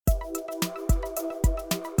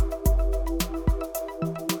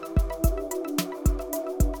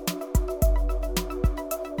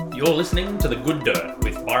You're listening to The Good Dirt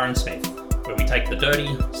with Byron Smith, where we take the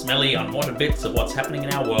dirty, smelly, unwanted bits of what's happening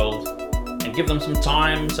in our world and give them some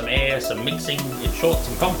time, some air, some mixing, in short,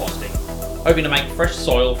 some composting, hoping to make fresh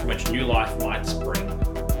soil from which new life might spring.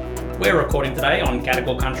 We're recording today on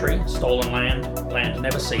Gadigal country, stolen land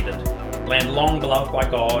never ceded, land long beloved by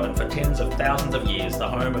God and for tens of thousands of years the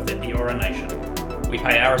home of the Eora Nation. We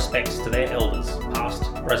pay our respects to their elders, past,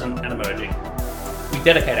 present and emerging. We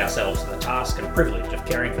dedicate ourselves to the task and privilege of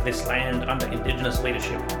caring for this land under Indigenous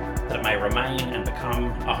leadership, that it may remain and become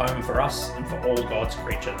a home for us and for all God's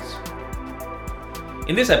creatures.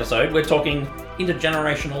 In this episode, we're talking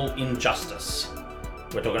intergenerational injustice.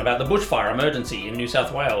 We're talking about the bushfire emergency in New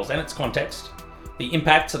South Wales and its context, the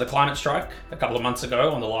impacts of the climate strike a couple of months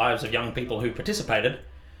ago on the lives of young people who participated,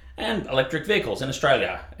 and electric vehicles in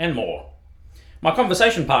Australia, and more. My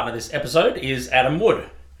conversation partner this episode is Adam Wood.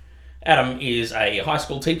 Adam is a high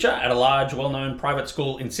school teacher at a large, well-known private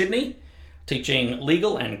school in Sydney, teaching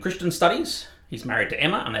legal and Christian studies. He's married to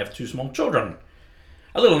Emma and they have two small children.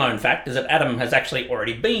 A little known fact is that Adam has actually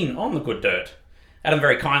already been on The Good Dirt. Adam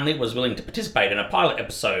very kindly was willing to participate in a pilot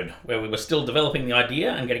episode where we were still developing the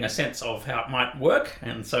idea and getting a sense of how it might work,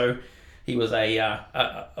 and so he was a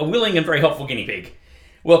willing and very helpful guinea pig.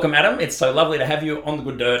 Welcome, Adam. It's so lovely to have you on The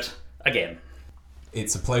Good Dirt again.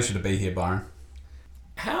 It's a pleasure to be here, Byron.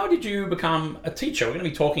 How did you become a teacher? We're going to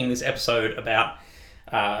be talking this episode about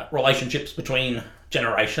relationships between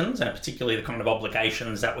generations, and particularly the kind of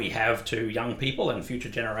obligations that we have to young people and future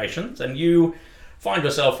generations. And you find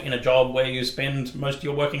yourself in a job where you spend most of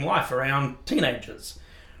your working life around teenagers.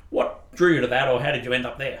 What drew you to that, or how did you end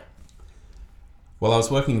up there? Well, I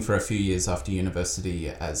was working for a few years after university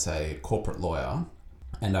as a corporate lawyer,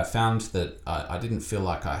 and I found that I didn't feel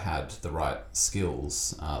like I had the right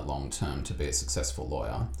skills long term to be a successful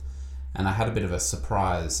lawyer. And I had a bit of a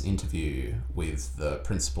surprise interview with the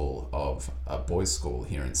principal of a boys' school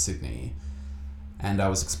here in Sydney. And I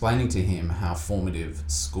was explaining to him how formative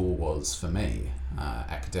school was for me,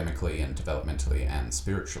 academically and developmentally and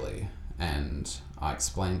spiritually. And I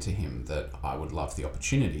explained to him that I would love the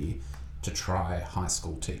opportunity to try high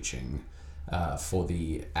school teaching for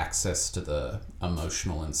the access to the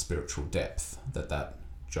emotional and spiritual depth that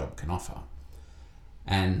job can offer.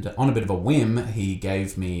 And on a bit of a whim, he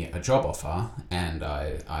gave me a job offer, and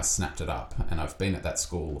I snapped it up. And I've been at that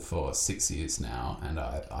school for 6 years now, and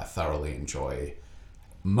I thoroughly enjoy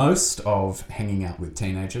most of hanging out with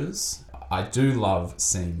teenagers. I do love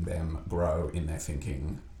seeing them grow in their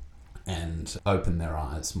thinking and open their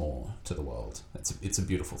eyes more to the world. It's a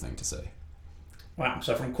beautiful thing to see. Wow,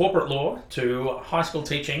 so from corporate law to high school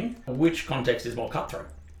teaching, which context is more cutthroat?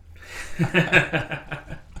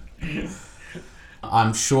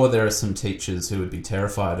 I'm sure there are some teachers who would be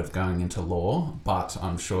terrified of going into law, but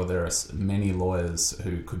I'm sure there are many lawyers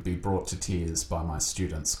who could be brought to tears by my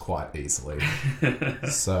students quite easily.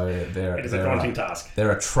 So it is a daunting task.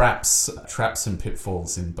 There are traps and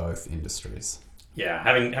pitfalls in both industries. Yeah,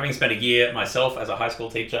 having spent a year myself as a high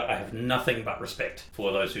school teacher, I have nothing but respect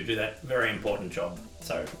for those who do that very important job.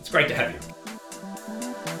 So it's great to have you.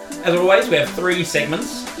 As always, we have 3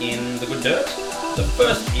 segments in The Good Dirt. The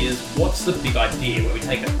first is What's the Big Idea, where we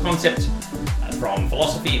take a concept from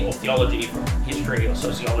philosophy or theology, from history or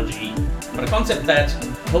sociology, but a concept that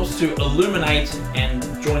helps to illuminate and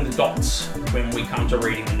join the dots when we come to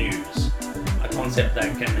reading the news. A concept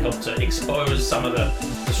that can help to expose some of the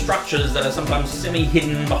structures that are sometimes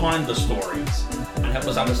semi-hidden behind the stories and help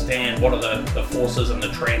us understand what are the forces and the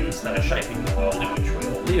trends that are shaping the world in which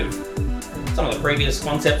we all live. Some of the previous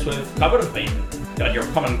concepts we've covered have been the idea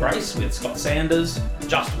of common grace with Scott Sanders,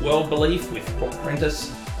 just world belief with Brooke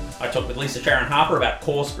Prentice. I talked with Lisa Sharon Harper about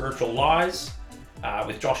core spiritual lies.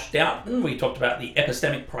 With Josh Doughton, we talked about the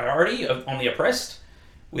epistemic priority on the oppressed.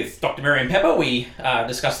 With Dr. Miriam Pepper, we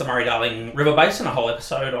discussed the Murray-Darling River Basin, a whole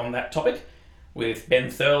episode on that topic. With Ben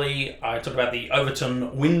Thurley, I talked about the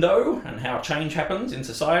Overton window and how change happens in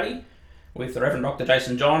society. With the Reverend Dr.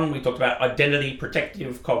 Jason John, we talked about identity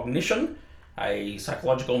protective cognition, a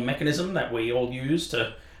psychological mechanism that we all use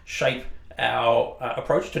to shape our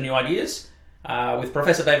approach to new ideas. With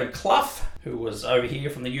Professor David Clough, who was over here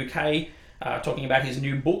from the UK, talking about his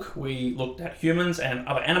new book, we looked at humans and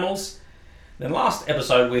other animals. Then last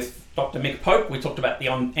episode with Dr. Mick Pope, we talked about the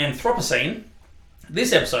Anthropocene.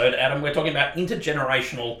 This episode, Adam, we're talking about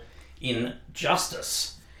intergenerational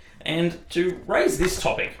injustice. And to raise this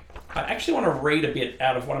topic, I actually want to read a bit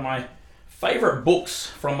out of one of my favourite books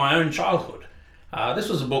from my own childhood. This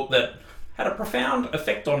was a book that had a profound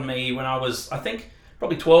effect on me when I was, I think,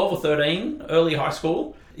 probably 12 or 13, early high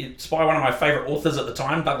school. It's by one of my favourite authors at the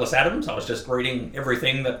time, Douglas Adams. I was just reading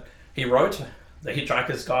everything that he wrote the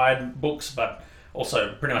Hitchhiker's Guide books, but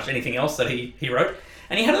also pretty much anything else that he wrote.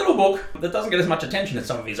 And he had a little book that doesn't get as much attention as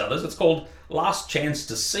some of his others. It's called Last Chance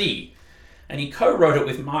to Sea. And he co-wrote it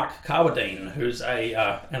with Mark Carwadine, who's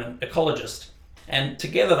an ecologist. And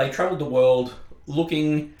together they travelled the world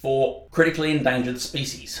looking for critically endangered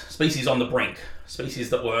species on the brink, species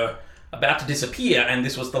that were about to disappear, and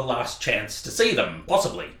this was the last chance to see them,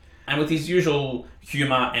 possibly. And with his usual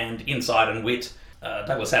humour and insight and wit,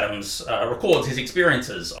 Douglas Adams records his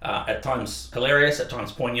experiences, at times hilarious, at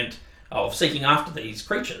times poignant, of seeking after these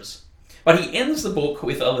creatures. But he ends the book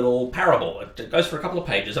with a little parable. It goes for a couple of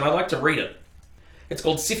pages, and I'd like to read it. It's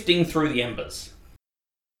called Sifting Through the Embers.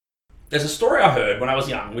 There's a story I heard when I was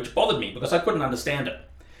young which bothered me because I couldn't understand it.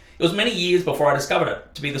 It was many years before I discovered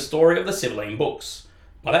it to be the story of the Sibylline books.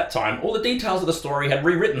 By that time, all the details of the story had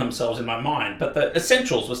rewritten themselves in my mind, but the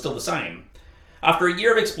essentials were still the same. After a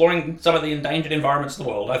year of exploring some of the endangered environments of the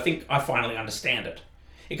world, I think I finally understand it.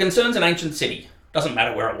 It concerns an ancient city. Doesn't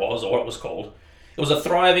matter where it was or what it was called. It was a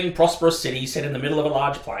thriving, prosperous city set in the middle of a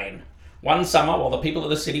large plain. One summer, while the people of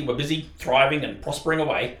the city were busy thriving and prospering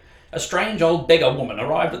away, a strange old beggar woman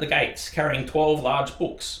arrived at the gates carrying 12 large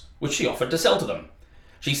books, which she offered to sell to them.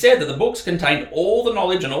 She said that the books contained all the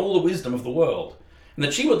knowledge and all the wisdom of the world, and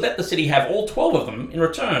that she would let the city have all 12 of them in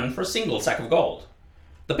return for a single sack of gold.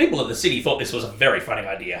 The people of the city thought this was a very funny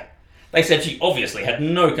idea. They said she obviously had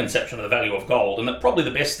no conception of the value of gold, and that probably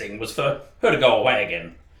the best thing was for her to go away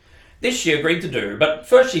again. This she agreed to do, but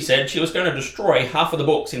first she said she was going to destroy half of the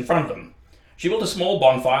books in front of them. She built a small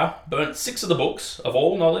bonfire, burnt 6 of the books of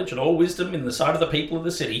all knowledge and all wisdom in the sight of the people of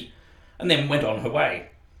the city, and then went on her way.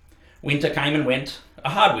 Winter came and went, a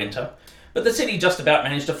hard winter, but the city just about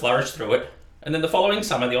managed to flourish through it, and then the following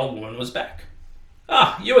summer the old woman was back.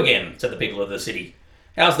 "Ah, you again," said the people of the city.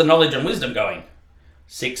 "How's the knowledge and wisdom going?"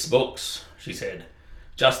 6 books, she said.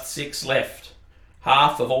 "Just 6 left.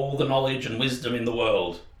 Half of all the knowledge and wisdom in the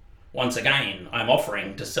world. Once again, I'm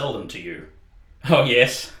offering to sell them to you." "Oh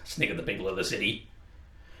yes," sniggered the people of the city.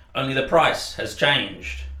 "Only the price has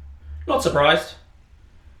changed." "Not surprised."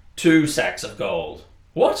 2 sacks of gold."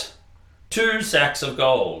 "What?" 2 sacks of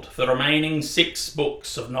gold for the remaining 6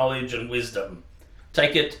 books of knowledge and wisdom.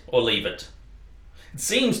 Take it or leave it." "It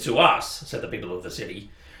seems to us," said the people of the city,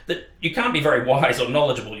 "that you can't be very wise or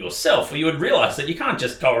knowledgeable yourself, or you would realise that you can't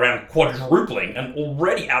just go around quadrupling an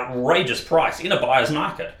already outrageous price in a buyer's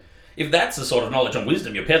market. If that's the sort of knowledge and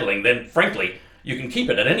wisdom you're peddling, then, frankly, you can keep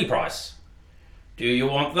it at any price." "Do you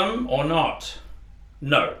want them or not?"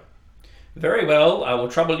 "No." "Very well, I will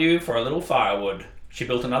trouble you for a little firewood." She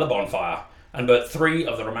built another bonfire and burnt 3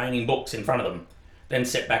 of the remaining books in front of them, then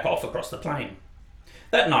set back off across the plain.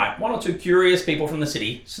 That night, 1 or 2 curious people from the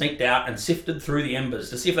city sneaked out and sifted through the embers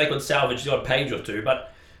to see if they could salvage the odd page or 2,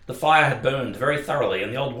 but the fire had burned very thoroughly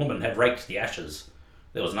and the old woman had raked the ashes.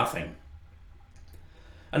 There was nothing.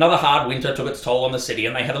 Another hard winter took its toll on the city,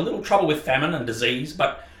 and they had a little trouble with famine and disease,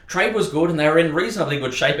 but trade was good and they were in reasonably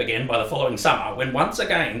good shape again by the following summer, when once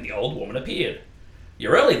again the old woman appeared.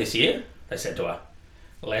 "You're early this year," they said to her.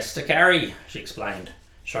 "Less to carry," she explained,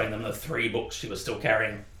 showing them the 3 books she was still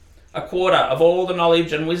carrying. "A quarter of all the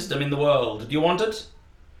knowledge and wisdom in the world. Do you want it?"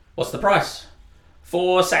 "What's the price?"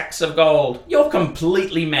 4 sacks of gold." "You're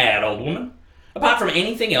completely mad, old woman. Apart from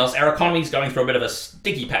anything else, our economy's going through a bit of a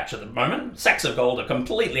sticky patch at the moment. Sacks of gold are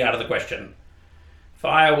completely out of the question."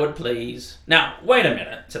 "Firewood, please." "Now, wait a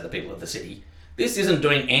minute," said the people of the city. "This isn't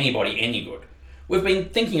doing anybody any good. We've been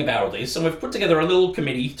thinking about all this, and we've put together a little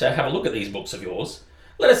committee to have a look at these books of yours.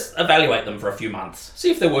 Let us evaluate them for a few months, see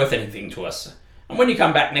if they're worth anything to us. And when you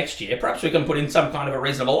come back next year, perhaps we can put in some kind of a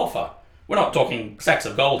reasonable offer. We're not talking sacks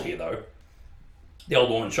of gold here, though." The old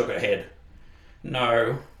woman shook her head.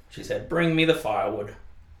 "No," she said. "Bring me the firewood."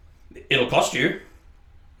 "It'll cost you."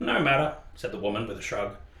 "No matter," said the woman with a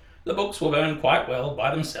shrug. "The books will burn quite well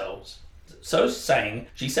by themselves." So saying,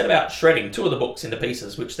 she set about shredding 2 of the books into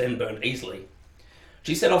pieces, which then burned easily.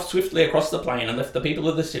 She set off swiftly across the plain and left the people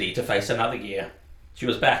of the city to face another year. She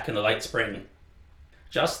was back in the late spring.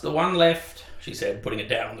 "Just the 1 left," she said, putting it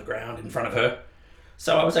down on the ground in front of her.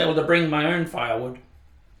 "So I was able to bring my own firewood."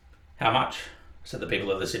 "How much?" said the people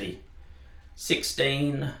of the city.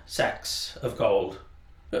 16 sacks of gold."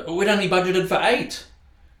 "We'd only budgeted for 8.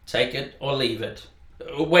 "Take it or leave it."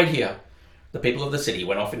 "Wait here." The people of the city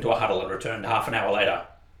went off into a huddle and returned half an hour later.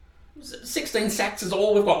 16 sacks is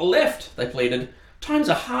all we've got left," they pleaded. "Times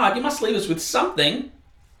are hard. You must leave us with something."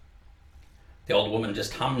 The old woman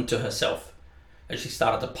just hummed to herself as she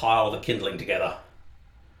started to pile the kindling together.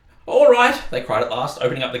 "All right," they cried at last,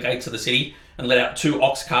 opening up the gates of the city and let out 2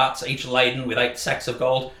 ox carts, each laden with 8 sacks of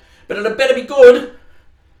gold. "But it had better be good."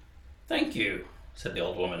 "Thank you," said the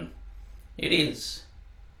old woman. It is,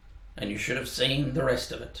 and you should have seen the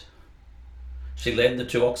rest of it. She led the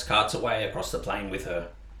 2 ox carts away across the plain with her,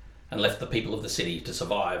 and left the people of the city to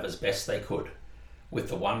survive as best they could, with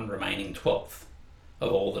the 1 remaining 12th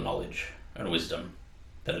of all the knowledge and wisdom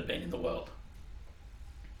that had been in the world.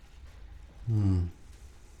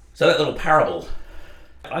 So that little parable,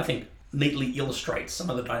 I think, neatly illustrates some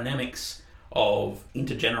of the dynamics of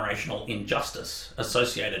intergenerational injustice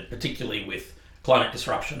associated particularly with climate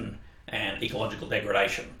disruption and ecological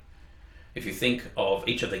degradation. If you think of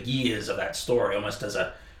each of the years of that story almost as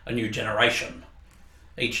a new generation,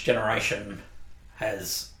 each generation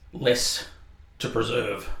has less to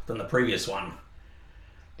preserve than the previous one,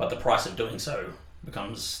 but the price of doing so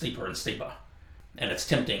becomes steeper and steeper. And it's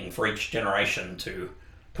tempting for each generation to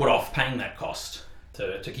put off paying that cost,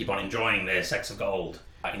 to keep on enjoying their sacks of gold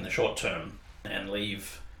in the short term and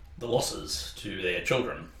leave the losses to their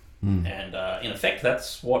children. And in effect,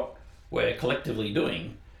 that's what we're collectively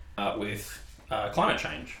doing with climate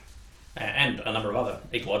change and a number of other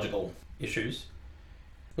ecological issues.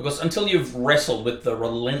 Because until you've wrestled with the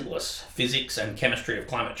relentless physics and chemistry of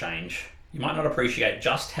climate change, you might not appreciate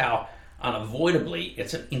just how unavoidably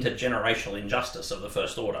it's an intergenerational injustice of the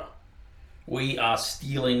first order. We are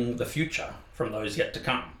stealing the future from those yet to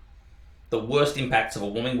come. The worst impacts of a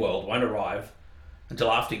warming world won't arrive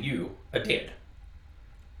until after you are dead.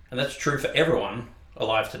 And that's true for everyone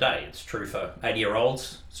alive today. It's true for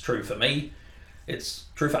 80-year-olds, it's true for me, it's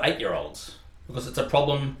true for 8-year-olds, because it's a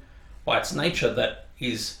problem by its nature that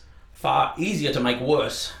is far easier to make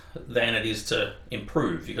worse than it is to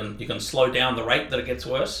improve. You can slow down the rate that it gets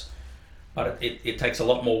worse, but it takes a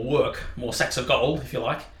lot more work, more sacks of gold, if you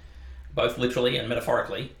like, both literally and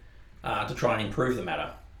metaphorically, to try and improve the matter.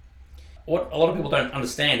 What a lot of people don't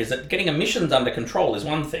understand is that getting emissions under control is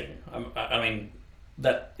one thing. I mean,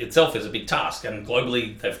 that itself is a big task, and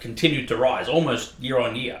globally they've continued to rise almost year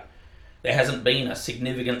on year. There hasn't been a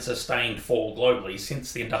significant sustained fall globally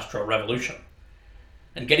since the Industrial Revolution.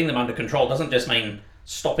 And getting them under control doesn't just mean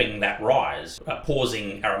stopping that rise,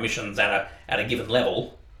 pausing our emissions at a given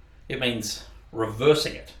level. It means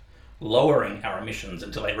reversing it, lowering our emissions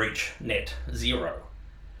until they reach net zero.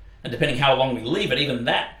 And depending how long we leave it, even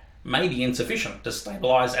that may be insufficient to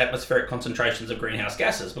stabilise atmospheric concentrations of greenhouse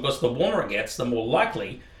gases, because the warmer it gets, the more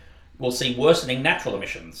likely we'll see worsening natural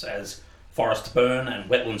emissions as forests burn and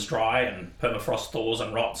wetlands dry and permafrost thaws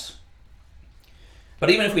and rots. But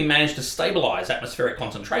even if we manage to stabilise atmospheric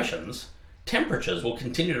concentrations, temperatures will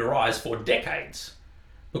continue to rise for decades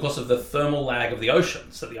because of the thermal lag of the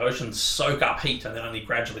oceans, that the oceans soak up heat and then only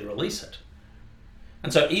gradually release it.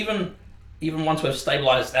 And so even once we've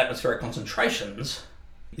stabilised atmospheric concentrations,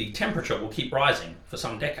 the temperature will keep rising for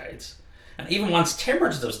some decades. And even once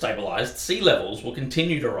temperatures have stabilised, sea levels will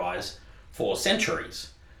continue to rise for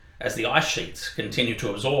centuries as the ice sheets continue to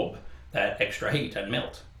absorb that extra heat and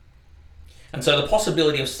melt. And so the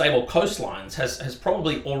possibility of stable coastlines has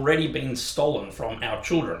probably already been stolen from our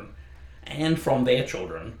children and from their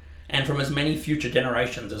children and from as many future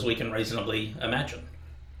generations as we can reasonably imagine.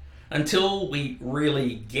 Until we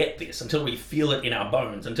really get this, until we feel it in our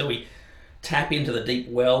bones, until we tap into the deep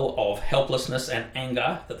well of helplessness and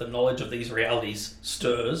anger that the knowledge of these realities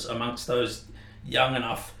stirs amongst those young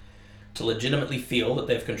enough to legitimately feel that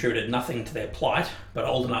they've contributed nothing to their plight, but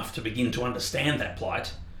old enough to begin to understand that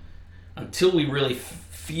plight, until we really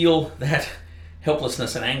feel that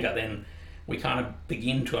helplessness and anger, then we kind of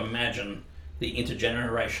begin to imagine the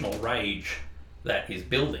intergenerational rage that is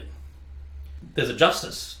building. There's a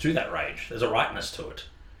justice to that rage, there's a rightness to it,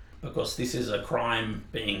 because this is a crime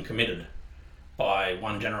being committed by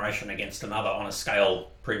one generation against another on a scale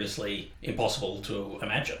previously impossible to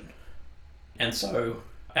imagine. And so,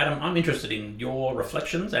 Adam, I'm interested in your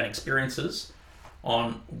reflections and experiences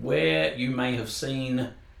on where you may have seen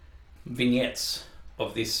vignettes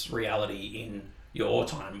of this reality in your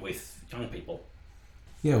time with young people.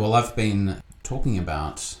 Yeah, well, I've been talking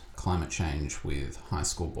about climate change with high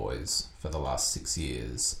school boys for the last 6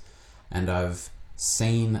 years, and I've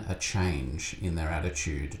seen a change in their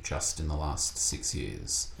attitude just in the last 6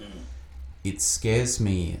 years. It scares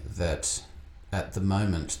me that at the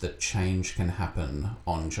moment that change can happen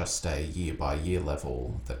on just a year-by-year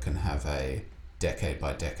level that can have a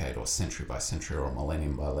decade-by-decade or century-by-century or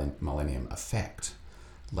millennium-by-millennium effect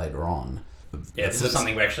later on. Yeah, this is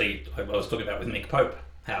something I was talking about with Nick Pope,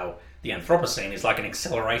 how the Anthropocene is like an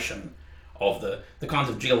acceleration of the kinds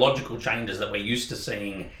of geological changes that we're used to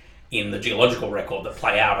seeing in the geological record that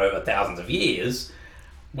play out over thousands of years.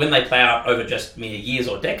 When they play out over just mere years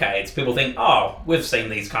or decades, people think, oh, we've seen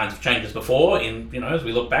these kinds of changes before as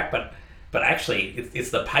we look back, but But actually, it's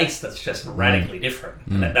the pace that's just radically different.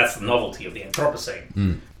 And that's the novelty of the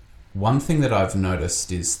Anthropocene. One thing that I've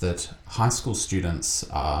noticed is that high school students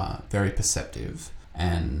are very perceptive,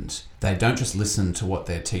 and they don't just listen to what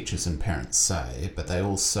their teachers and parents say, but they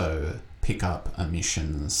also pick up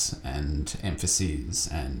omissions and emphases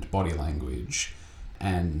and body language,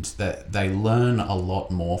 and that they learn a lot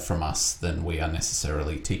more from us than we are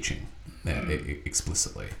necessarily teaching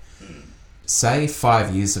explicitly. Say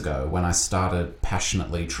 5 years ago, when I started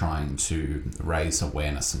passionately trying to raise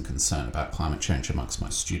awareness and concern about climate change amongst my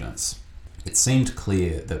students, it seemed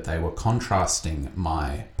clear that they were contrasting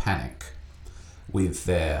my panic with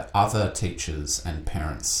their other teachers' and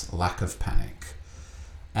parents' lack of panic.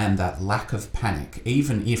 And that lack of panic,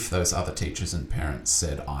 even if those other teachers and parents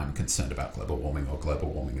said, I'm concerned about global warming or global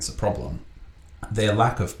warming is a problem, their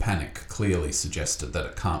lack of panic clearly suggested that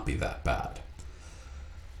it can't be that bad.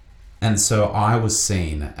 And so I was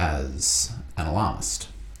seen as an alarmist,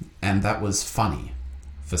 and that was funny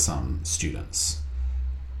for some students.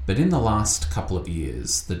 But in the last couple of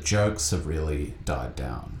years, the jokes have really died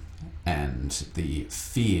down, and the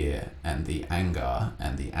fear and the anger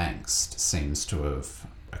and the angst seems to have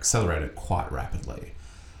accelerated quite rapidly.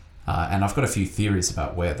 And I've got a few theories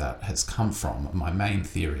about where that has come from. My main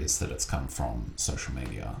theory is that it's come from social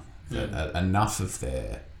media, that enough of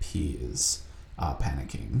their peers are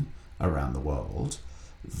panicking around the world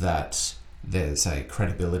that there's a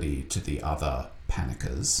credibility to the other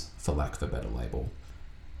panickers, for lack of a better label.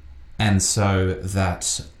 And so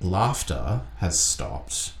that laughter has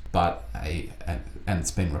stopped, and it's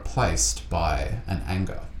been replaced by an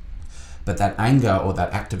anger. But that anger or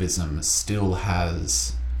that activism still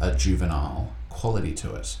has a juvenile quality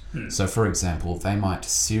to it. So, for example, they might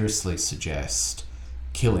seriously suggest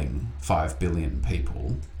killing 5 billion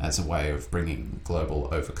people as a way of bringing global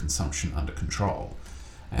overconsumption under control.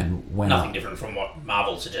 And when Nothing different from what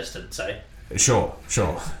Marvel suggested, say. Sure.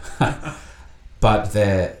 But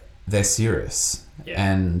they're serious,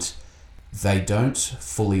 and they don't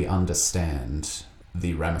fully understand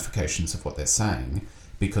the ramifications of what they're saying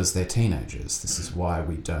because they're teenagers. This is why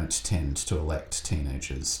we don't tend to elect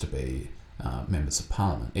teenagers to be members of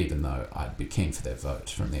parliament, even though I'd be keen for their vote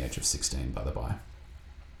from the age of 16, by the by.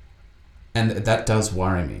 And that does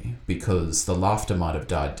worry me, because the laughter might have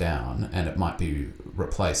died down and it might be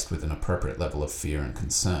replaced with an appropriate level of fear and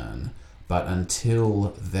concern. But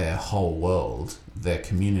until their whole world, their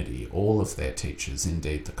community, all of their teachers,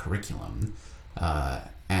 indeed the curriculum,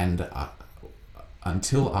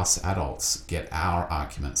 until us adults get our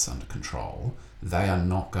arguments under control, they are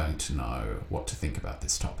not going to know what to think about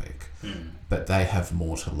this topic. But they have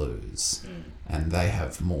more to lose, and they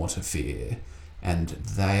have more to fear. And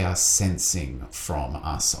they are sensing from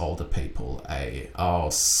us older people oh,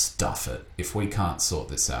 stuff it. If we can't sort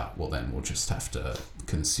this out, well, then we'll just have to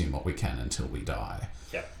consume what we can until we die.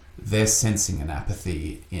 Yep. They're sensing an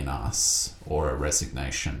apathy in us, or a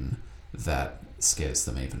resignation that scares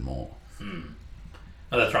them even more.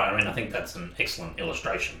 Oh, that's right. I mean, I think that's an excellent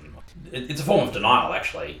illustration. It's a form of denial,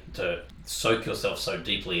 actually, to soak yourself so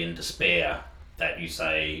deeply in despair that you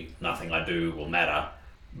say, nothing I do will matter,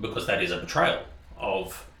 because that is a betrayal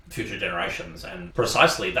of future generations, and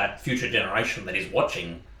precisely that future generation that is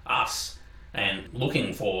watching us and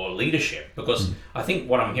looking for leadership. Because I think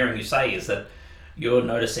what I'm hearing you say is that you're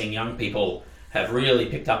noticing young people have really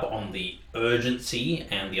picked up on the urgency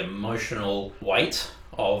and the emotional weight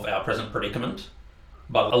of our present predicament,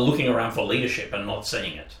 but are looking around for leadership and not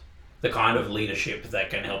seeing it. The kind of leadership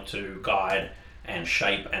that can help to guide and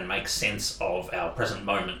shape and make sense of our present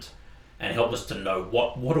moment and help us to know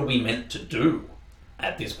what are we meant to do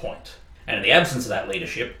at this point. And in the absence of that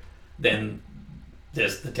leadership, then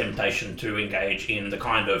there's the temptation to engage in the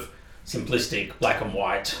kind of simplistic black and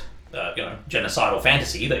white, genocidal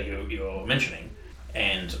fantasy that you're mentioning.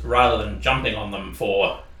 And rather than jumping on them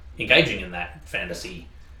for engaging in that fantasy,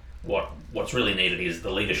 what's really needed is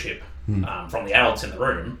the leadership from the adults in the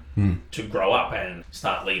room to grow up and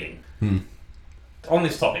start leading. On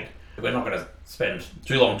this topic, we're not going to spend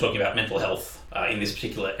too long talking about mental health in this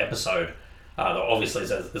particular episode. Obviously,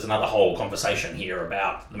 there's another whole conversation here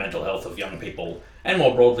about the mental health of young people, and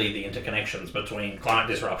more broadly the interconnections between climate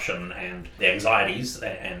disruption and the anxieties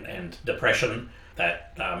and depression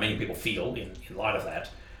that many people feel in light of that.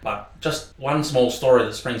 But just one small story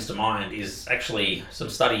that springs to mind is actually some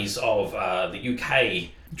studies of the UK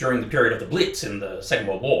during the period of the Blitz in the Second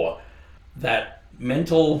World War, that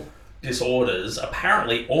mental disorders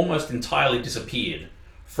apparently almost entirely disappeared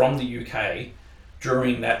from the UK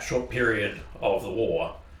during that short period of the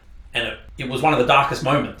war. And it was one of the darkest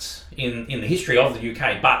moments in the history of the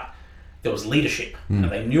UK, but there was leadership, and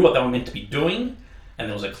they knew what they were meant to be doing, and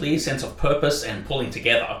there was a clear sense of purpose and pulling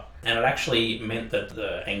together. And it actually meant that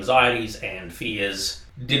the anxieties and fears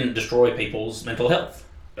didn't destroy people's mental health.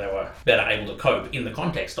 They were better able to cope in the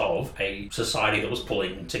context of a society that was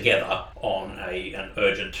pulling together on an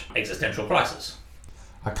urgent existential crisis.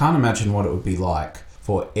 I can't imagine what it would be like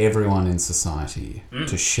for everyone in society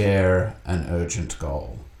to share an urgent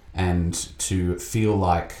goal and to feel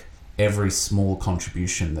like every small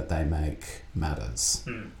contribution that they make matters.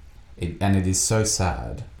 And it is so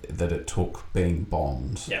sad that it took being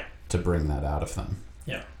bombed to bring that out of them.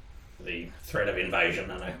 Yeah, the threat of invasion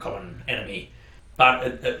and a common enemy.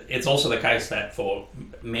 But it's also the case that for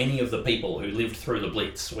many of the people who lived through the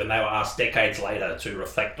Blitz, when they were asked decades later to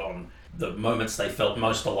reflect on the moments they felt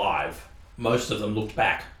most alive, most of them looked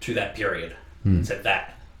back to that period and said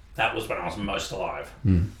that was when I was most alive.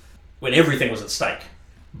 When everything was at stake,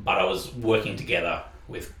 but I was working together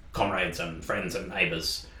with comrades and friends and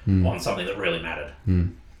neighbours on something that really mattered.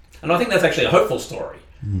 And I think that's actually a hopeful story,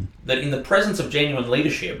 that in the presence of genuine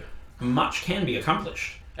leadership, much can be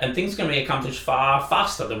accomplished. And things can be accomplished far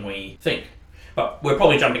faster than we think. But we're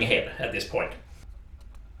probably jumping ahead at this point.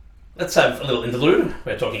 Let's have a little interlude.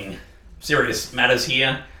 We're talking serious matters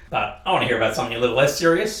here, but I want to hear about something a little less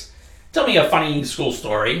serious. Tell me a funny school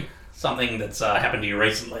story, something that's happened to you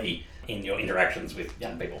recently in your interactions with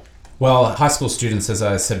young people. Well, high school students, as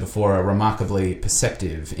I said before, are remarkably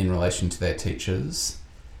perceptive in relation to their teachers.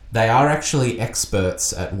 They are actually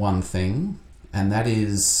experts at one thing, and that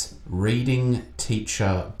is reading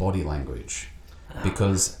teacher body language,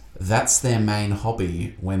 because that's their main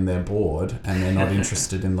hobby when they're bored and they're not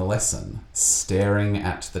interested in the lesson. Staring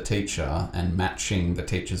at the teacher and matching the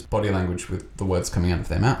teacher's body language with the words coming out of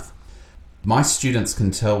their mouth. My students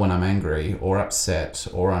can tell when I'm angry or upset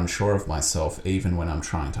or unsure of myself, even when I'm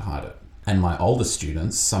trying to hide it. And my older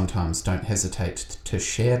students sometimes don't hesitate to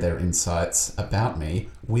share their insights about me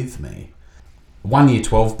with me. One year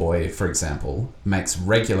 12 boy, for example, makes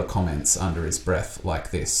regular comments under his breath like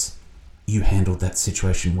this. "You handled that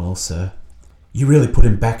situation well, sir. You really put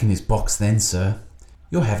him back in his box then, sir.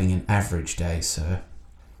 You're having an average day, sir."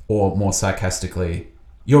 Or more sarcastically,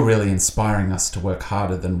 "You're really inspiring us to work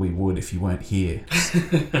harder than we would if you weren't here."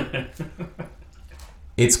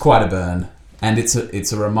 It's quite a burn, and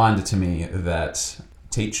it's a reminder to me that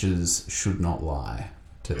teachers should not lie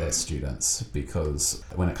to their students, because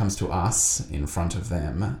when it comes to us in front of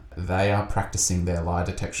them, they are practicing their lie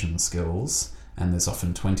detection skills, and there's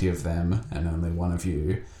often 20 of them and only one of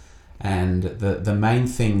you. And the main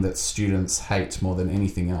thing that students hate more than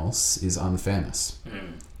anything else is unfairness.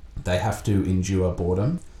 They have to endure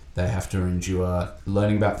boredom. They have to endure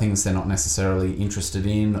learning about things they're not necessarily interested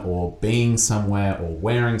in, or being somewhere, or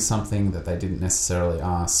wearing something that they didn't necessarily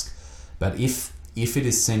ask. But if it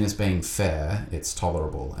is seen as being fair, it's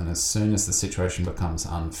tolerable. And as soon as the situation becomes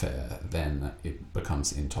unfair, then it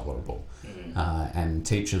becomes intolerable. And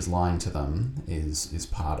teachers lying to them is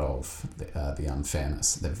part of the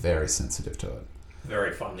unfairness. They're very sensitive to it.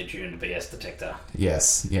 Very finely tuned BS detector.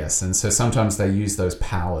 Yes. And so sometimes they use those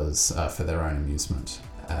powers for their own amusement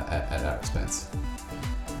at our expense.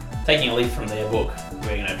 Taking a leaf from their book,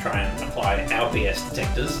 we're going to try and apply our BS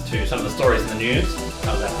detectors to some of the stories in the news.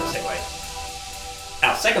 How's that for a segue?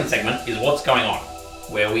 Our second segment is What's Going On,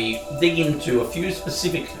 where we dig into a few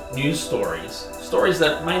specific news stories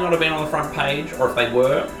that may not have been on the front page, or if they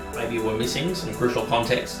were, maybe were missing some crucial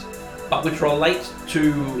context, but which relate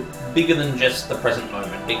to bigger than just the present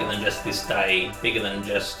moment, bigger than just this day, bigger than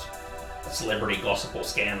just celebrity gossip or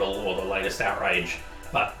scandal or the latest outrage,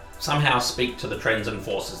 but somehow speak to the trends and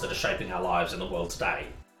forces that are shaping our lives in the world today.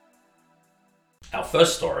 Our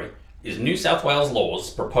first story is New South Wales laws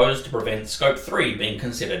proposed to prevent Scope 3 being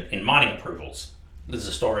considered in mining approvals. This is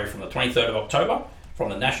a story from the 23rd of October from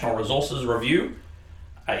the National Resources Review,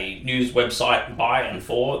 a news website by and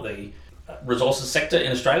for the resources sector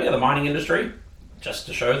in Australia, the mining industry. Just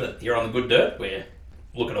to show that you're on the good dirt, we're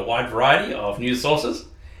looking at a wide variety of news sources.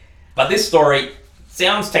 But this story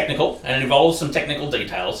sounds technical and it involves some technical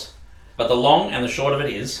details, but the long and the short of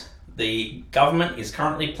it is the government is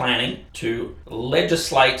currently planning to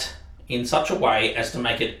legislate in such a way as to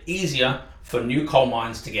make it easier for new coal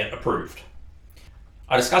mines to get approved.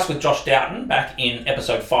 I discussed with Josh Doughton back in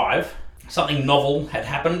episode 5, something novel had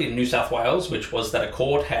happened in New South Wales, which was that a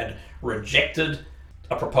court had rejected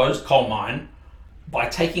a proposed coal mine by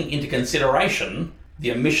taking into consideration the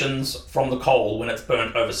emissions from the coal when it's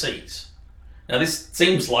burnt overseas. Now this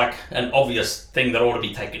seems like an obvious thing that ought to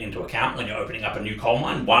be taken into account when you're opening up a new coal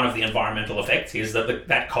mine. One of the environmental effects is that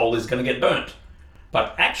that coal is going to get burnt.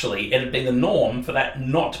 But actually, it had been the norm for that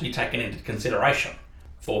not to be taken into consideration.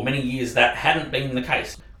 For many years, that hadn't been the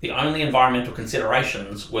case. The only environmental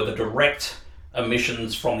considerations were the direct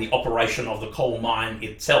emissions from the operation of the coal mine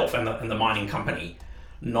itself and the mining company,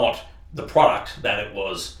 not the product that it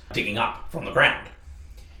was digging up from the ground.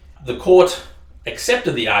 The court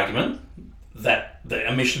accepted the argument that the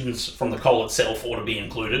emissions from the coal itself ought to be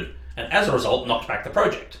included, and as a result knocked back the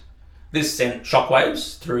project. This sent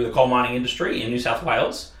shockwaves through the coal mining industry in New South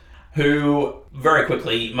Wales, who very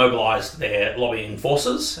quickly mobilised their lobbying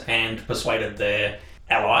forces and persuaded their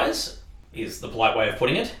allies, is the polite way of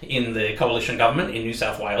putting it, in the coalition government in New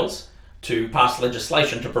South Wales to pass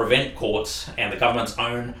legislation to prevent courts and the government's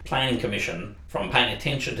own planning commission from paying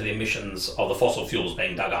attention to the emissions of the fossil fuels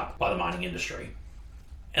being dug up by the mining industry.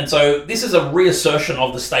 And so this is a reassertion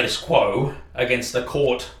of the status quo against a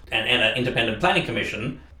court and an independent planning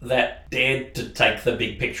commission that dared to take the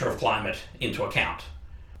big picture of climate into account.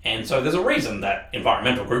 And so there's a reason that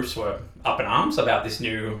environmental groups were up in arms about this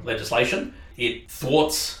new legislation. It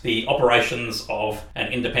thwarts the operations of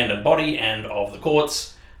an independent body and of the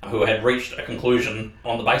courts, who had reached a conclusion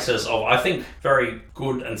on the basis of, I think, very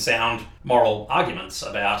good and sound moral arguments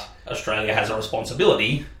about Australia has a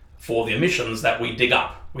responsibility for the emissions that we dig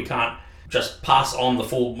up. We can't just pass on the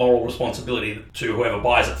full moral responsibility to whoever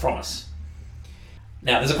buys it from us.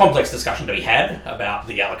 Now, there's a complex discussion to be had about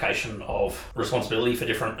the allocation of responsibility for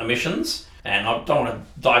different emissions, and I don't want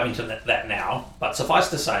to dive into that now, but suffice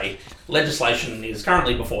to say, legislation is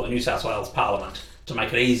currently before the New South Wales Parliament to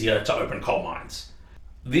make it easier to open coal mines.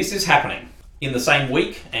 This is happening in the same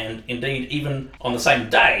week, and indeed even on the same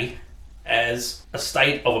day, as a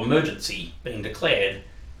state of emergency being declared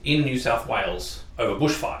in New South Wales over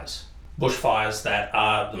bushfires. Bushfires that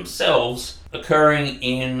are themselves occurring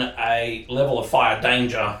in a level of fire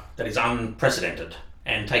danger that is unprecedented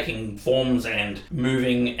and taking forms and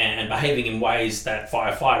moving and behaving in ways that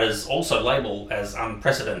firefighters also label as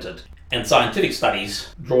unprecedented. And scientific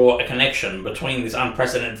studies draw a connection between this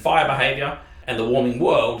unprecedented fire behaviour and the warming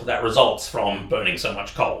world that results from burning so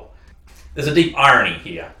much coal. There's a deep irony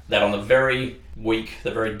here that on the very week,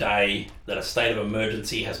 the very day that a state of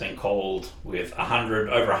emergency has been called, with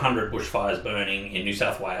over 100 bushfires burning in New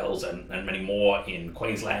South Wales and many more in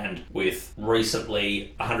Queensland, with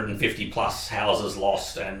recently 150 plus houses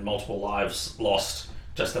lost and multiple lives lost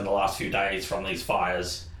just in the last few days from these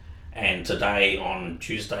fires, and today on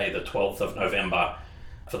Tuesday the 12th of November,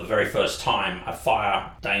 for the very first time, a fire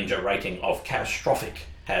danger rating of catastrophic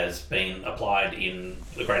has been applied in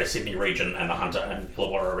the Greater Sydney region and the Hunter and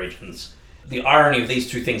Illawarra regions. The irony of these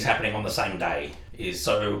two things happening on the same day is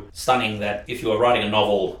so stunning that if you were writing a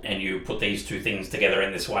novel and you put these two things together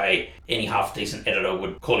in this way, any half-decent editor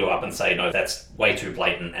would call you up and say, no, that's way too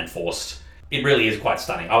blatant and forced. It really is quite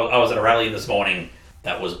stunning. I was at a rally this morning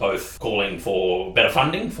that was both calling for better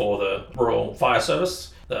funding for the Rural Fire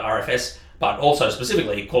Service, the RFS, but also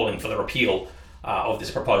specifically calling for the repeal of this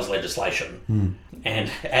proposed legislation. And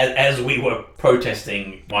as we were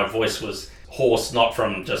protesting, my voice was hoarse, not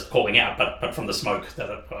from just calling out, but from the smoke that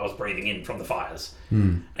I was breathing in from the fires.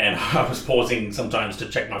 And I was pausing sometimes to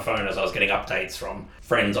check my phone as I was getting updates from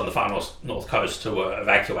friends on the far north coast who were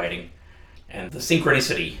evacuating. And the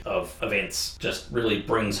synchronicity of events just really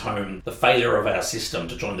brings home the failure of our system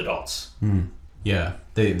to join the dots. Yeah,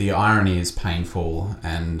 the irony is painful,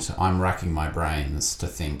 and I'm racking my brains to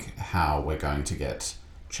think how we're going to get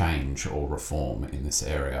change or reform in this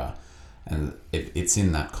area. And it's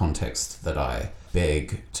in that context that I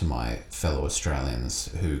beg to my fellow Australians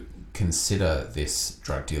who consider this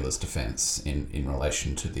drug dealer's defence in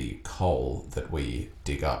relation to the coal that we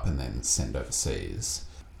dig up and then send overseas.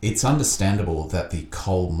 It's understandable that the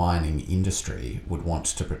coal mining industry would want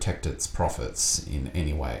to protect its profits in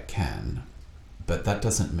any way it can, but that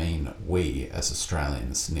doesn't mean we as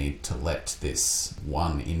Australians need to let this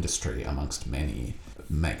one industry amongst many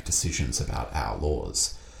make decisions about our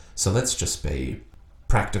laws. So let's just be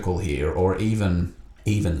practical here, or even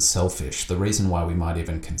selfish. The reason why we might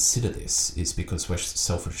even consider this is because we're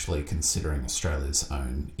selfishly considering Australia's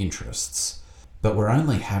own interests. But we're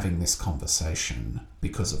only having this conversation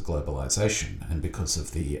because of globalization and because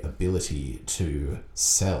of the ability to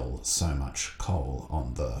sell so much coal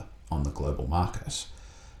on the global market.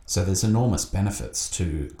 So there's enormous benefits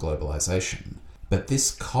to globalization. But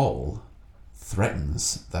this coal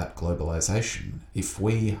threatens that globalization. If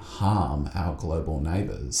we harm our global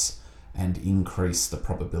neighbours and increase the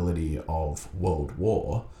probability of world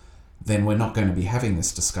war, then we're not going to be having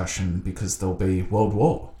this discussion because there'll be world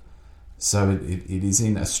war. So it is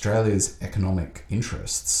in Australia's economic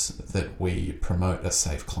interests that we promote a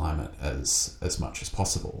safe climate as much as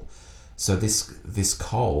possible. So this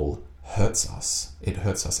coal hurts us. It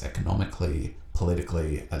hurts us economically,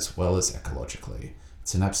 politically as well as ecologically.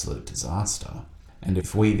 It's an absolute disaster. And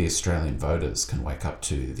if we, the Australian voters, can wake up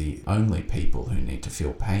to the only people who need to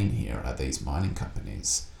feel pain here are these mining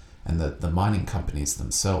companies, and that the mining companies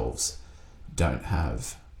themselves don't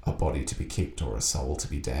have a body to be kicked or a soul to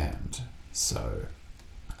be damned. So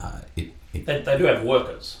they do have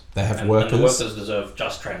workers. They have workers. And the workers deserve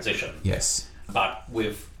just transition. Yes. But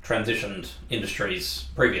we've transitioned industries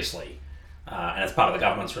previously, and it's part of the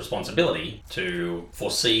government's responsibility to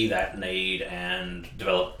foresee that need and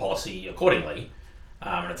develop policy accordingly.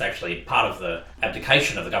 And it's actually part of the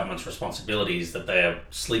abdication of the government's responsibilities that they're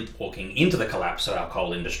sleepwalking into the collapse of our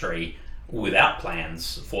coal industry without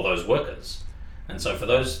plans for those workers. And so for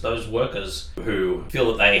those workers who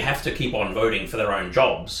feel that they have to keep on voting for their own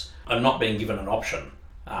jobs are not being given an option.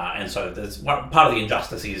 And so there's part of the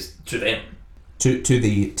injustice is to them. To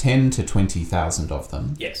the 10 to 20,000 of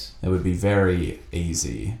them, yes, it would be very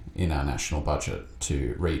easy in our national budget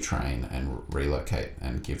to retrain and relocate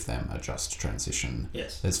and give them a just transition.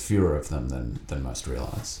 Yes. There's fewer of them than most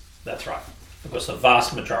realise. That's right. Because the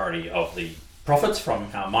vast majority of the profits from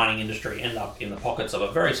our mining industry end up in the pockets of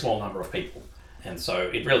a very small number of people. And so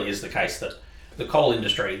it really is the case that the coal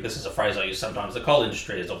industry, this is a phrase I use sometimes, the coal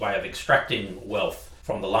industry is a way of extracting wealth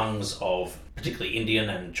from the lungs of particularly Indian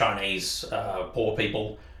and Chinese poor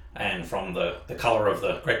people, and from the colour of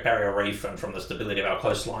the Great Barrier Reef and from the stability of our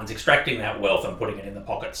coastlines, extracting that wealth and putting it in the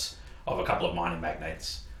pockets of a couple of mining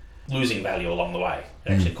magnates, losing value along the way.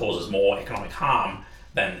 It actually causes more economic harm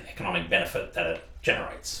than economic benefit that it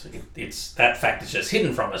generates. That fact is just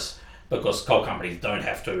hidden from us because coal companies don't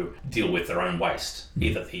have to deal with their own waste.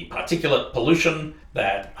 Either the particulate pollution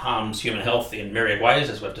that harms human health in myriad ways,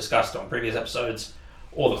 as we've discussed on previous episodes,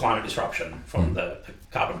 or the climate disruption from the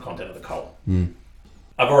carbon content of the coal.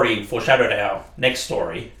 I've already foreshadowed our next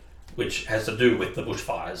story, which has to do with the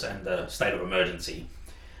bushfires and the state of emergency.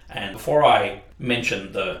 And before I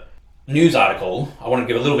mention the news article, I want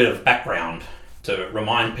to give a little bit of background to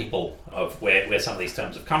remind people of where some of these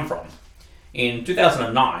terms have come from. In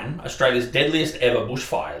 2009, Australia's deadliest ever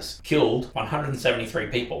bushfires killed 173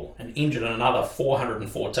 people and injured another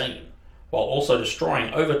 414. While also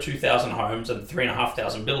destroying over 2,000 homes and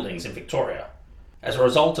 3,500 buildings in Victoria. As a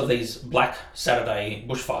result of these Black Saturday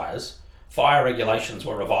bushfires, fire regulations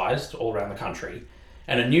were revised all around the country,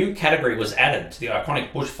 and a new category was added to the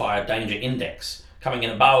iconic bushfire danger index, coming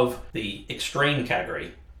in above the extreme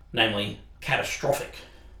category, namely catastrophic,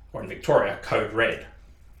 or in Victoria, code red.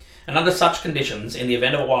 And under such conditions, in the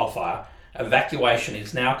event of a wildfire, evacuation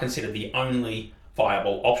is now considered the only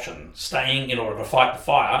viable option. Staying in order to fight the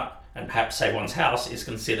fire and perhaps save one's house is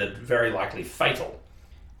considered very likely fatal.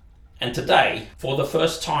 And today, for the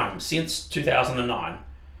first time since 2009,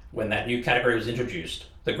 when that new category was introduced,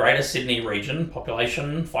 the Greater Sydney region,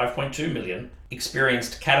 population 5.2 million,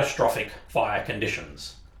 experienced catastrophic fire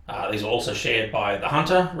conditions. These are also shared by the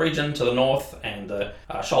Hunter region to the north and the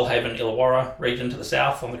Shoalhaven Illawarra region to the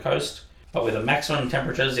south on the coast, but with the maximum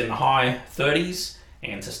temperatures in the high 30s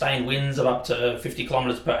and sustained winds of up to 50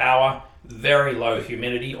 kilometres per hour, very low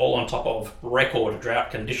humidity, all on top of record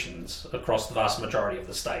drought conditions across the vast majority of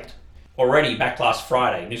the state. Already back last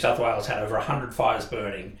Friday, New South Wales had over 100 fires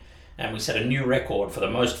burning, and we set a new record for the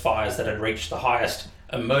most fires that had reached the highest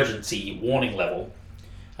emergency warning level.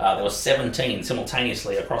 There were 17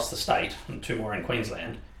 simultaneously across the state, and 2 more in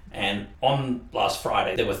Queensland. And on last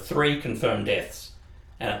Friday, there were 3 confirmed deaths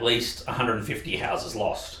and at least 150 houses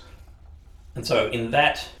lost. And so in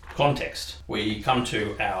that context, we come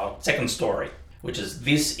to our second story, which is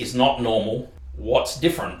This Is Not Normal, What's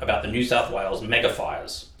Different About the New South Wales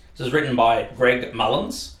Megafires. This is written by Greg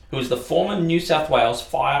Mullins, who is the former New South Wales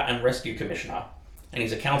Fire and Rescue Commissioner, and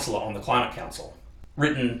he's a councillor on the Climate Council.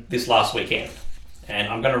 Written this last weekend, and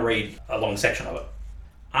I'm going to read a long section of it.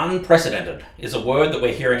 Unprecedented is a word that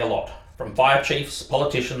we're hearing a lot, from fire chiefs,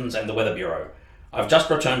 politicians, and the Weather Bureau. I've just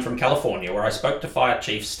returned from California where I spoke to fire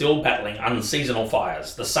chiefs still battling unseasonal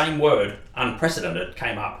fires. The same word, unprecedented,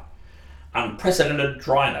 came up. Unprecedented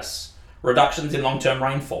dryness, reductions in long-term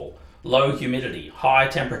rainfall, low humidity, high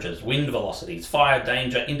temperatures, wind velocities, fire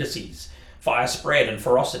danger indices, fire spread and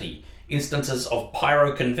ferocity, instances of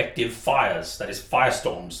pyroconvective fires, that is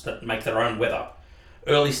firestorms that make their own weather,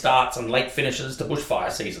 early starts and late finishes to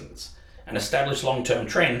bushfire seasons, an established long-term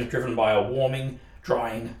trend driven by a warming,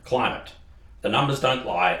 drying climate. The numbers don't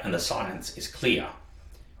lie and the science is clear.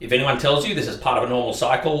 If anyone tells you this is part of a normal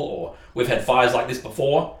cycle or we've had fires like this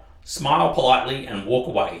before, smile politely and walk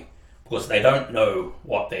away because they don't know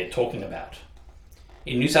what they're talking about.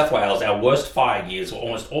 In New South Wales, our worst fire years were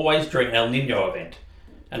almost always during an El Nino event,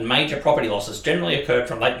 and major property losses generally occurred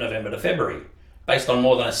from late November to February, Based on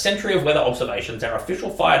more than a century of weather observations, our official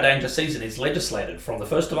fire danger season is legislated from the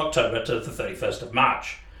 1st of October to the 31st of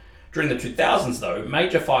March. During the 2000s, though,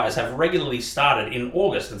 major fires have regularly started in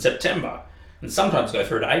August and September, and sometimes go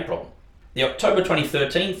through to April. The October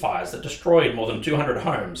 2013 fires that destroyed more than 200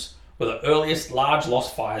 homes were the earliest large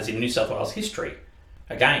loss fires in New South Wales history.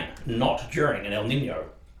 Again, not during an El Nino.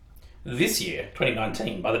 This year,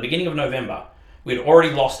 2019, by the beginning of November, we had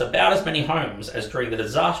already lost about as many homes as during the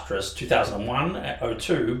disastrous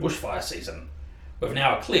 2001-02 bushfire season. We've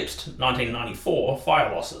now eclipsed 1994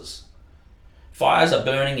 fire losses. Fires are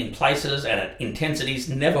burning in places and at intensities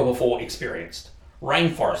never before experienced.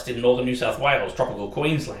 Rainforest in northern New South Wales, tropical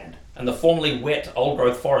Queensland, and the formerly wet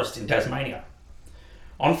old-growth forest in Tasmania.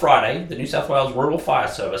 On Friday, the New South Wales Rural Fire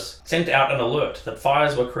Service sent out an alert that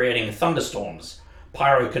fires were creating thunderstorms,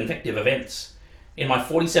 pyroconvective events. In my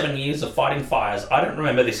 47 years of fighting fires, I don't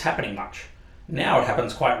remember this happening much. Now it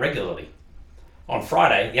happens quite regularly. On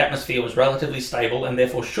Friday, the atmosphere was relatively stable and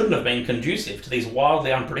therefore shouldn't have been conducive to these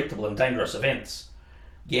wildly unpredictable and dangerous events.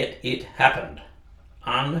 Yet it happened.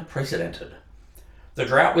 Unprecedented. The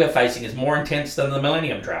drought we are facing is more intense than the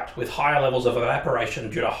Millennium Drought, with higher levels of evaporation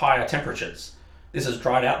due to higher temperatures. This has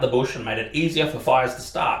dried out the bush and made it easier for fires to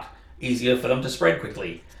start, easier for them to spread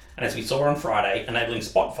quickly, and as we saw on Friday, enabling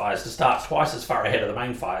spot fires to start twice as far ahead of the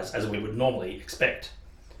main fires as we would normally expect.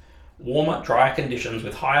 Warmer, drier conditions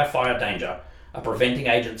with higher fire danger are preventing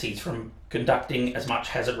agencies from conducting as much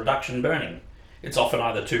hazard reduction burning. It's often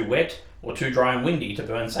either too wet or too dry and windy to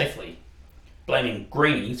burn safely. Blaming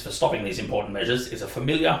greenies for stopping these important measures is a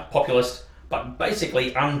familiar, populist, but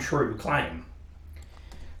basically untrue claim.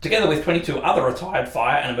 Together with 22 other retired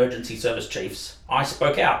fire and emergency service chiefs, I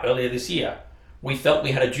spoke out earlier this year. We felt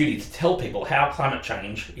we had a duty to tell people how climate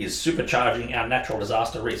change is supercharging our natural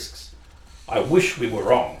disaster risks. I wish we were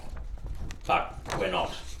wrong, but we're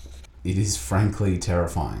not. It is frankly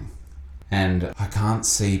terrifying. And I can't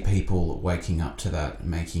see people waking up to that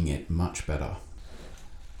making it much better.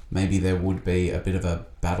 Maybe there would be a bit of a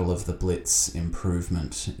battle of the blitz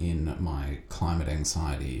improvement in my climate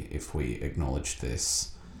anxiety if we acknowledged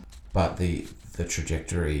this. But the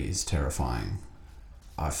trajectory is terrifying.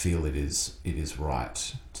 I feel it is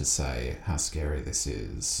right to say how scary this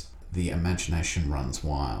is. The imagination runs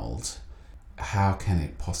wild. How can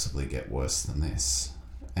it possibly get worse than this?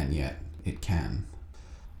 And yet it can.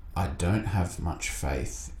 I don't have much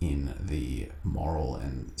faith in the moral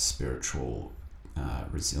and spiritual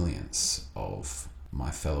resilience of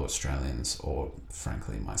my fellow Australians, or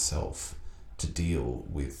frankly myself, to deal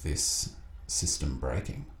with this system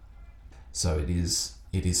breaking. So it is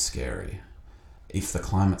scary. If the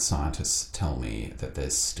climate scientists tell me that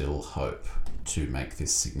there's still hope to make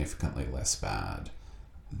this significantly less bad,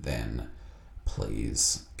 then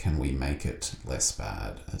please, can we make it less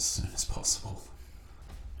bad as soon as possible?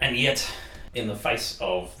 And yet, in the face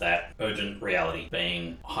of that urgent reality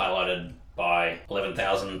being highlighted by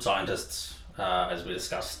 11,000 scientists, as we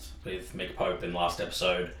discussed with Mick Pope in last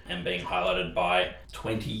episode, and being highlighted by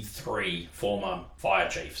 23 former fire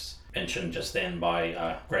chiefs, mentioned just then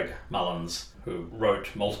by Greg Mullins, who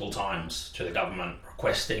wrote multiple times to the government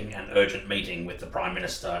requesting an urgent meeting with the Prime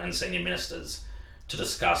Minister and senior ministers to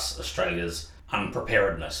discuss Australia's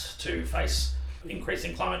unpreparedness to face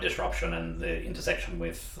increasing climate disruption and the intersection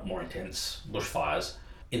with more intense bushfires.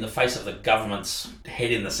 In the face of the government's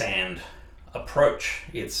head in the sand approach,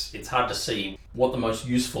 it's hard to see what the most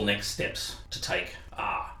useful next steps to take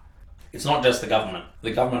are. It's not just the government.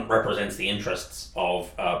 The government represents the interests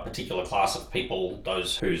of a particular class of people,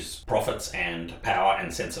 those whose profits and power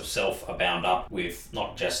and sense of self are bound up with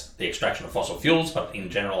not just the extraction of fossil fuels, but in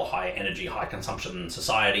general high energy, high consumption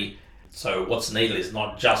society. So what's needed is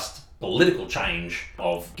not just political change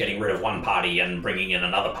of getting rid of one party and bringing in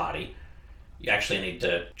another party. You actually need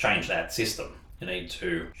to change that system. You need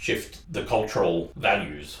to shift the cultural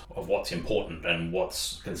values of what's important and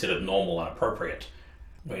what's considered normal and appropriate.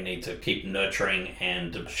 We need to keep nurturing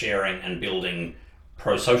and sharing and building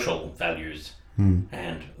pro-social values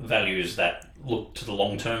and values that look to the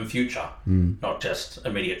long-term future, not just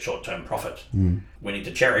immediate short-term profit. We need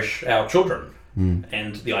to cherish our children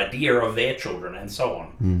and the idea of their children and so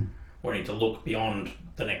on. We need to look beyond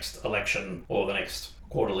the next election or the next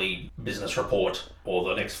quarterly business report or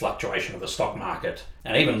the next fluctuation of the stock market,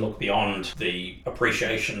 and even look beyond the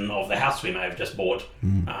appreciation of the house we may have just bought,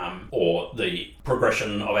 or the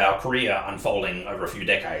progression of our career unfolding over a few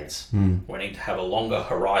decades. We need to have a longer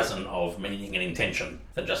horizon of meaning and intention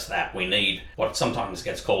than just that. We need what sometimes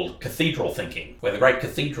gets called cathedral thinking, where the great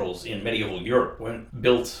cathedrals in medieval Europe weren't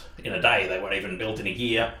built in a day, they weren't even built in a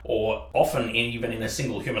year, or often even in a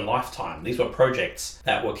single human lifetime. These were projects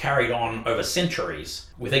that were carried on over centuries,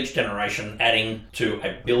 with each generation adding to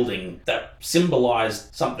a building that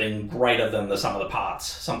symbolized something greater than the sum of the parts,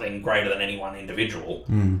 something greater than any one individual.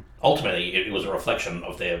 Ultimately, it was a reflection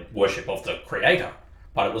of their worship of the Creator,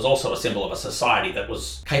 but it was also a symbol of a society that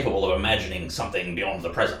was capable of imagining something beyond the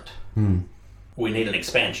present. We need an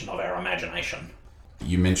expansion of our imagination.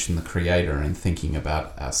 You mentioned the Creator and thinking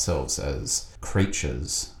about ourselves as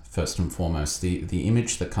creatures. First and foremost, the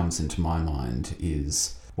image that comes into my mind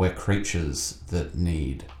is we're creatures that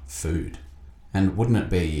need food. And wouldn't it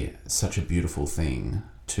be such a beautiful thing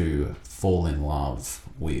to fall in love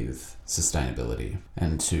with sustainability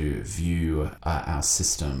and to view our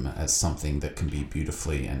system as something that can be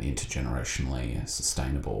beautifully and intergenerationally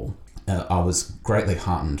sustainable? I was greatly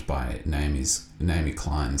heartened by Naomi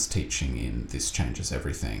Klein's teaching in This Changes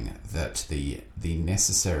Everything that the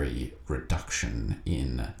necessary reduction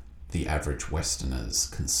in the average Westerner's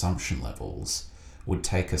consumption levels would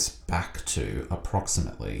take us back to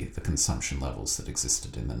approximately the consumption levels that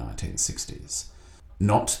existed in the 1960s.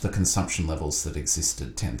 Not the consumption levels that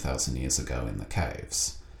existed 10,000 years ago in the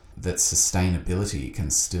caves. That sustainability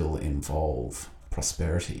can still involve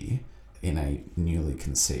prosperity in a newly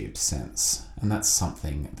conceived sense. And that's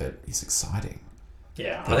something that is exciting.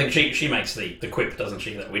 Yeah, I think she makes the quip, doesn't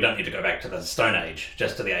she, that we don't need to go back to the Stone Age,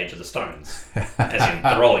 just to the age of the Stones, as in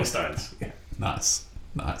the Rolling Stones. Yeah. Nice.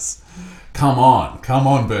 Come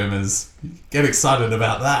on, boomers. Get excited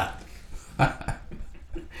about that.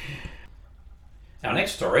 Our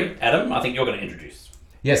next story, Adam, I think you're going to introduce.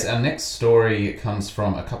 Yes, our next story comes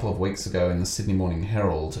from a couple of weeks ago in the Sydney Morning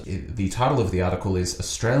Herald. The title of the article is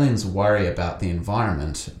Australians Worry About the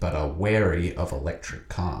Environment but Are Wary of Electric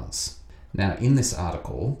Cars. Now, in this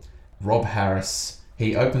article, Rob Harris,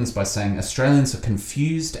 he opens by saying Australians are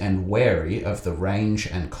confused and wary of the range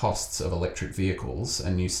and costs of electric vehicles,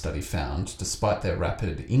 a new study found, despite their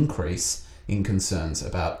rapid increase in concerns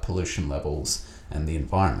about pollution levels and the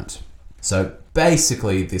environment. So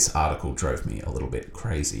basically, this article drove me a little bit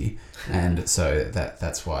crazy, and so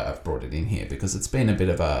that's why I've brought it in here, because it's been a bit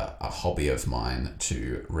of a hobby of mine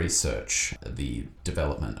to research the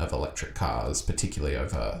development of electric cars, particularly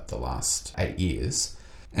over the last 8 years.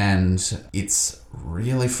 And it's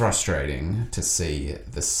really frustrating to see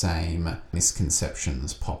the same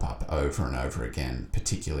misconceptions pop up over and over again,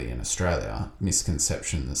 particularly in Australia,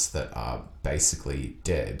 misconceptions that are basically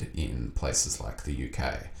dead in places like the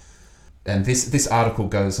UK. And this article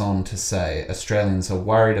goes on to say Australians are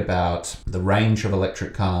worried about the range of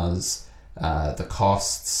electric cars, the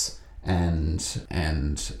costs,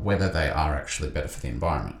 and whether they are actually better for the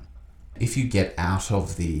environment. If you get out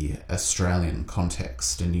of the Australian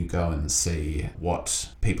context and you go and see what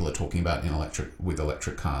people are talking about with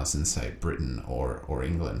electric cars in, say, Britain or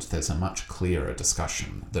England, there's a much clearer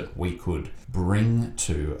discussion that we could bring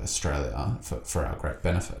to Australia for our great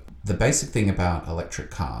benefit. The basic thing about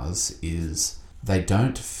electric cars is they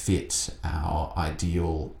don't fit our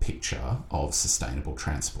ideal picture of sustainable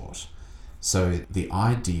transport. So the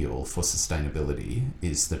ideal for sustainability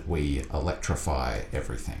is that we electrify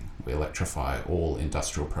everything. We electrify all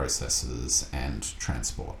industrial processes and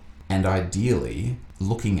transport. And ideally,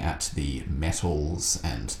 looking at the metals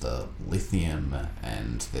and the lithium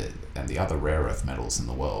and the other rare earth metals in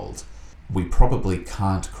the world, we probably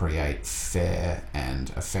can't create fair and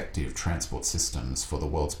effective transport systems for the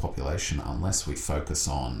world's population unless we focus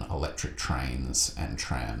on electric trains and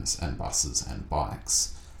trams and buses and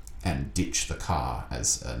bikes, and ditch the car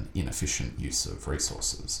as an inefficient use of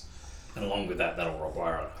resources. And along with that, that'll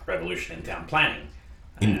require a revolution in town planning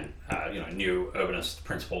and new urbanist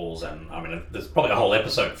principles. And I mean, there's probably a whole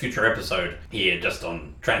future episode here just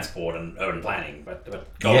on transport and urban planning. But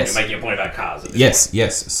go on, you're making a point about cars.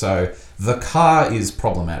 Yes. So the car is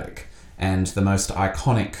problematic, and the most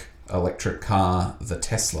iconic electric car, the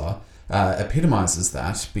Tesla, epitomizes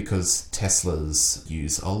that, because Teslas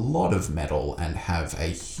use a lot of metal and have a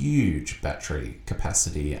huge battery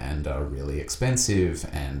capacity and are really expensive,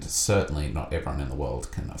 and certainly not everyone in the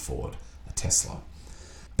world can afford a Tesla.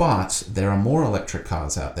 But there are more electric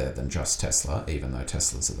cars out there than just Tesla, even though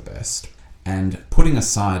Teslas are the best. And putting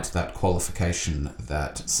aside that qualification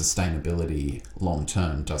that sustainability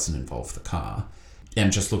long-term doesn't involve the car,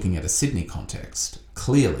 and just looking at a Sydney context,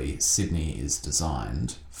 clearly Sydney is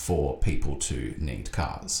designed for people to need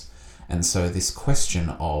cars. And so this question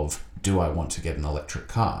of, do I want to get an electric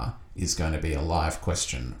car, is going to be a live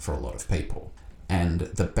question for a lot of people. And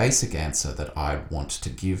the basic answer that I want to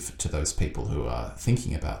give to those people who are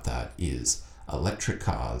thinking about that is electric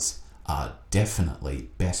cars are definitely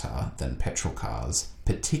better than petrol cars,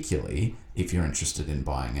 particularly if you're interested in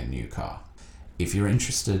buying a new car. If you're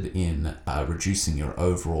interested in reducing your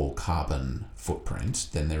overall carbon footprint,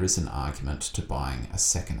 then there is an argument to buying a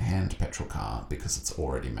second-hand petrol car because it's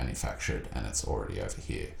already manufactured and it's already over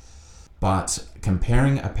here. But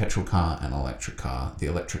comparing a petrol car and an electric car, the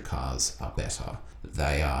electric cars are better.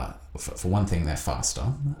 They are, for one thing, they're faster,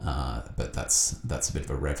 but that's a bit of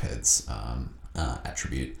a revhead's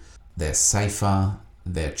attribute. They're safer,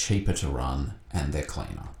 they're cheaper to run, and they're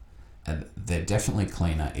cleaner. And they're definitely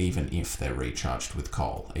cleaner even if they're recharged with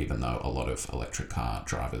coal, even though a lot of electric car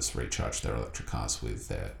drivers recharge their electric cars with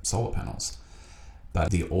their solar panels. But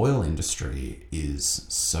the oil industry is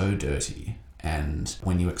so dirty, and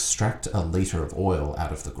when you extract a litre of oil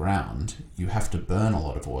out of the ground, you have to burn a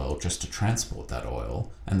lot of oil just to transport that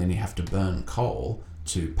oil, and then you have to burn coal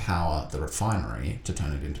to power the refinery to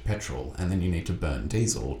turn it into petrol, and then you need to burn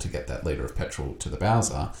diesel to get that litre of petrol to the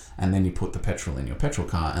Bowser, and then you put the petrol in your petrol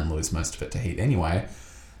car and lose most of it to heat anyway.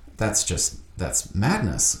 That's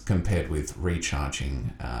madness compared with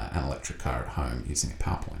recharging an electric car at home using a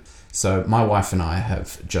power point. So my wife and I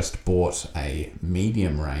have just bought a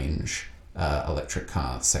medium range electric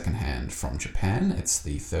car secondhand from Japan. It's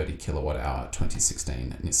the 30 kilowatt hour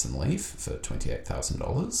 2016 Nissan Leaf for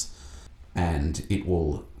 $28,000. And it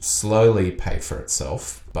will slowly pay for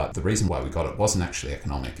itself. But the reason why we got it wasn't actually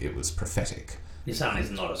economic, it was prophetic. Nissan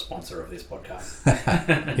is not a sponsor of this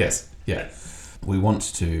podcast. Yes, yeah. We want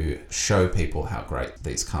to show people how great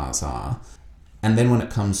these cars are. And then when it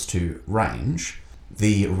comes to range,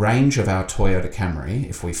 the range of our Toyota Camry,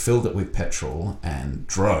 if we filled it with petrol and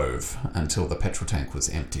drove until the petrol tank was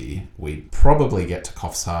empty, we'd probably get to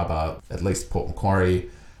Coffs Harbour, at least Port Macquarie.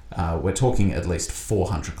 We're talking at least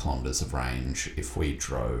 400 kilometres of range if we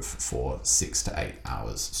drove for 6 to 8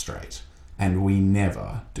 hours straight. And we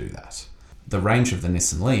never do that. The range of the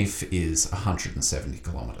Nissan Leaf is 170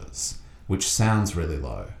 kilometres, which sounds really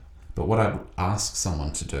low. But what I'd ask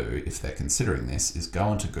someone to do if they're considering this is go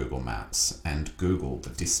onto Google Maps and Google the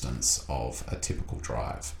distance of a typical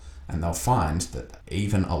drive. And they'll find that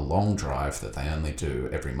even a long drive that they only do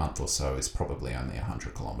every month or so is probably only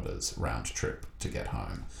 100 kilometres round trip to get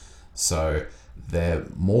home. So they're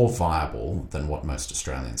more viable than what most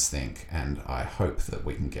Australians think, and I hope that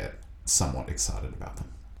we can get somewhat excited about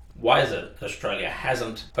them. Why is it Australia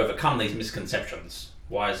hasn't overcome these misconceptions?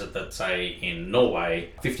 Why is it that, say, in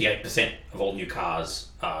Norway, 58% of all new cars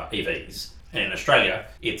are EVs, and in Australia,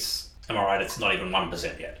 it's not even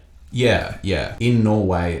 1% yet? Yeah. In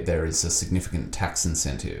Norway, there is a significant tax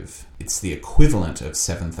incentive. It's the equivalent of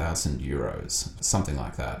 7,000 euros, something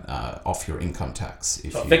like that, off your income tax.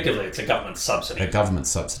 So effectively, it's a government subsidy. A government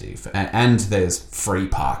subsidy. And there's free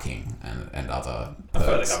parking and other perks. A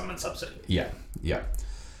further government subsidy. Yeah.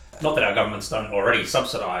 Not that our governments don't already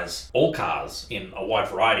subsidise all cars in a wide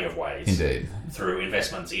variety of ways. Indeed. Through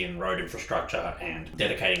investments in road infrastructure and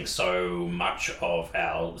dedicating so much of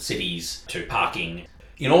our cities to parking.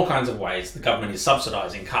 In all kinds of ways, the government is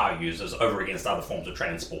subsidising car users over against other forms of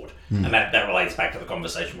transport. And that relates back to the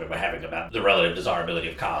conversation we were having about the relative desirability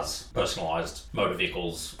of cars, personalised motor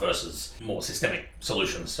vehicles versus more systemic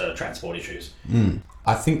solutions to transport issues.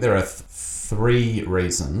 I think there are three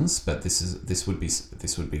reasons, but this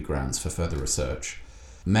would be grounds for further research.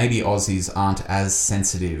 Maybe Aussies aren't as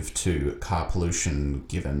sensitive to car pollution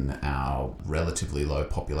given our relatively low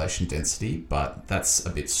population density, but that's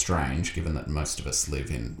a bit strange given that most of us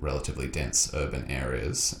live in relatively dense urban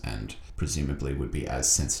areas and presumably would be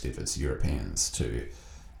as sensitive as Europeans to...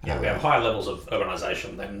 we have higher levels of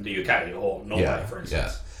urbanisation than the UK or Norway, for instance.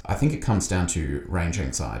 Yeah. I think it comes down to range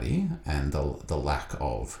anxiety and the lack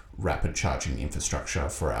of rapid charging infrastructure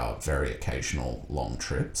for our very occasional long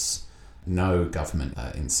trips. No government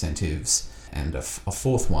incentives, and a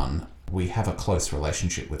fourth one, we have a close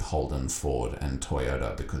relationship with Holden, Ford and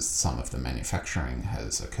Toyota because some of the manufacturing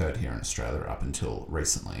has occurred here in Australia up until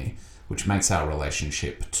recently, which makes our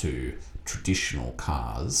relationship to traditional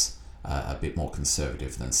cars a bit more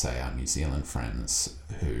conservative than, say, our New Zealand friends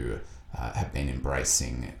who have been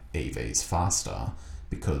embracing EVs faster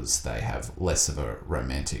because they have less of a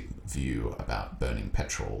romantic view about burning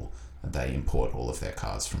petrol. They import all of their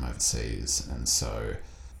cars from overseas, and so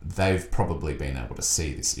they've probably been able to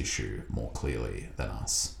see this issue more clearly than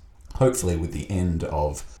us. hopefully with the end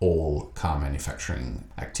of all car manufacturing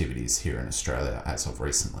activities here in Australia as of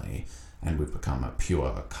recently, and we've become a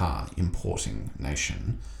pure car importing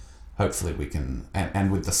nation, hopefully we can,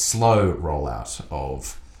 and with the slow rollout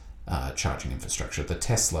of charging infrastructure, the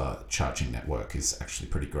Tesla charging network is actually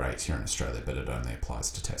pretty great here in Australia, but it only applies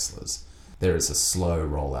to Teslas. There is a slow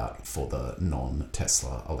rollout for the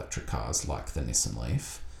non-Tesla electric cars like the Nissan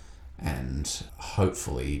Leaf, and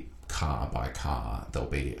hopefully car by car there'll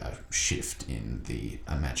be a shift in the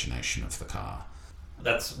imagination of the car.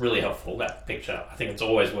 That's really helpful, that picture. I think it's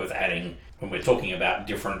always worth adding when we're talking about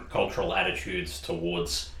different cultural attitudes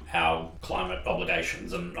towards our climate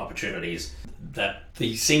obligations and opportunities, that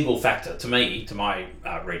the single factor, to me, to my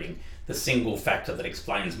reading, the single factor that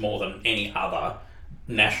explains more than any other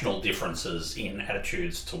national differences in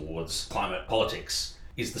attitudes towards climate politics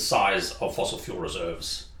is the size of fossil fuel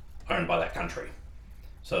reserves owned by that country.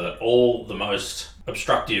 So that all the most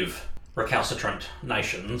obstructive, recalcitrant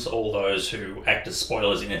nations, all those who act as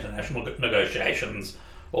spoilers in international negotiations,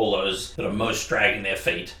 all those that are most dragging their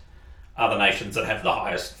feet, are the nations that have the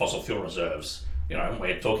highest fossil fuel reserves. You know,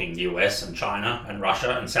 we're talking the US and China and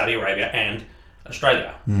Russia and Saudi Arabia and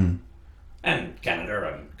Australia. And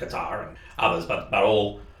Canada and Qatar and others, but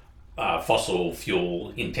all fossil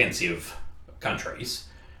fuel intensive countries.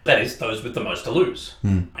 That is, those with the most to lose.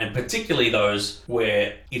 And particularly those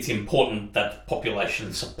where it's important that the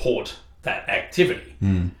population support that activity.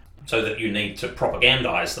 So that you need to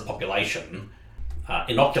propagandize the population,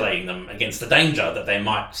 inoculating them against the danger that they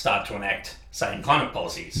might start to enact sane climate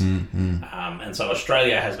policies. And so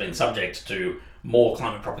Australia has been subject to more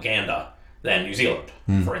climate propaganda than New Zealand,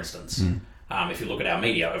 for instance. If you look at our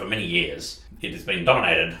media over many years, it has been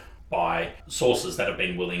dominated by sources that have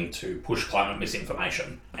been willing to push climate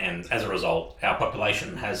misinformation. And as a result, our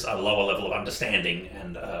population has a lower level of understanding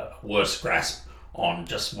and a worse grasp on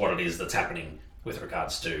just what it is that's happening with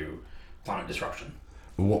regards to climate disruption.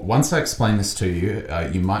 Once I explain this to you,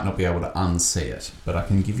 you might not be able to unsee it, but I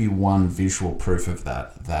can give you one visual proof of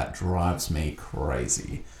that drives me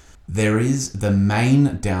crazy. There is the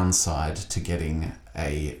main downside to getting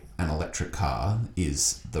an electric car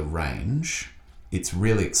is the range. It's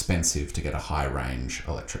really expensive to get a high range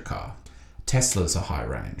electric car. Teslas are high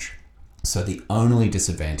range. So the only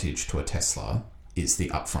disadvantage to a Tesla is the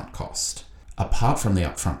upfront cost. Apart from the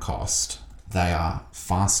upfront cost, they are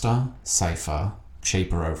faster, safer,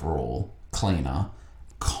 cheaper overall, cleaner,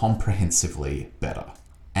 comprehensively better,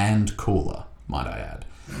 and cooler, might I add.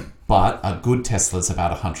 But a good Tesla's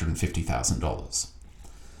about $150,000.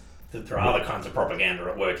 There are other kinds of propaganda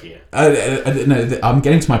at work here. No, I'm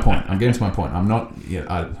getting to my point. I'm not...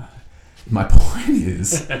 my point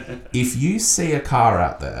is, if you see a car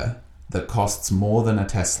out there that costs more than a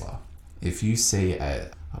Tesla, if you see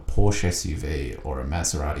a Porsche SUV or a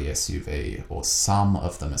Maserati SUV or some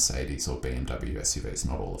of the Mercedes or BMW SUVs,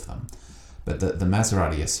 not all of them, but the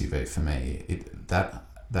Maserati SUV for me, that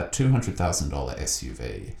 $200,000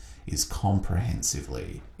 SUV is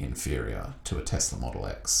comprehensively inferior to a Tesla Model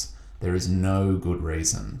X. There is no good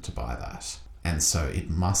reason to buy that. And so it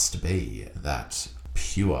must be that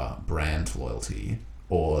pure brand loyalty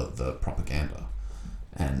or the propaganda.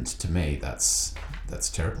 And to me, that's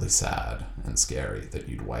terribly sad and scary that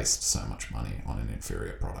you'd waste so much money on an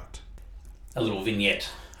inferior product. A little vignette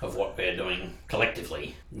of what we're doing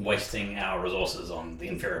collectively, wasting our resources on the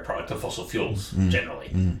inferior product of fossil fuels generally,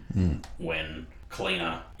 when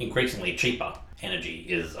cleaner, increasingly cheaper energy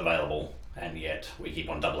is available, and yet we keep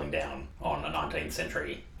on doubling down on a 19th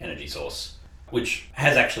century energy source, which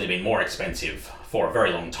has actually been more expensive for a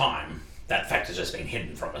very long time. That fact has just been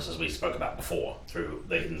hidden from us, as we spoke about before, through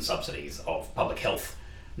the hidden subsidies of public health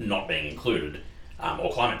not being included,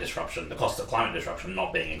 or climate disruption, the cost of climate disruption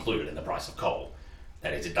not being included in the price of coal.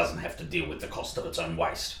 That is, it doesn't have to deal with the cost of its own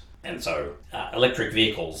waste. And so electric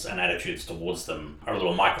vehicles and attitudes towards them are a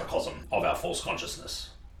little microcosm of our false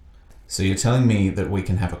consciousness. So you're telling me that we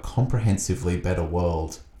can have a comprehensively better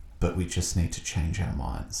world, but we just need to change our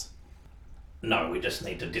minds? No, we just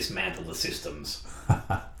need to dismantle the systems,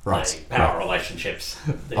 right, the power relationships,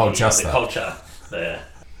 the culture, the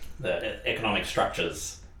economic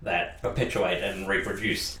structures that perpetuate and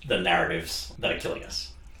reproduce the narratives that are killing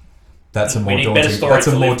us. That's a more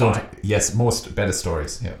daunting. Yes, better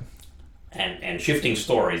stories. Yeah. And shifting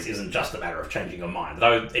stories isn't just a matter of changing your mind,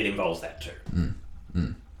 though it involves that too.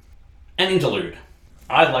 An interlude.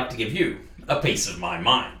 I'd like to give you a piece of my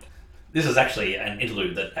mind. This is actually an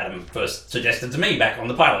interlude that Adam first suggested to me back on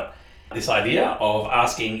the pilot. This idea of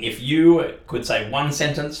asking if you could say one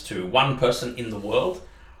sentence to one person in the world,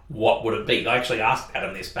 what would it be? I actually asked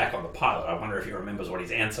Adam this back on the pilot. I wonder if he remembers what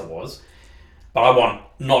his answer was. But I want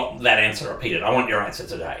not that answer repeated. I want your answer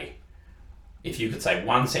today. If you could say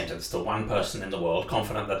one sentence to one person in the world,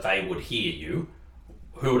 confident that they would hear you,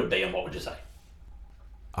 who would it be and what would you say?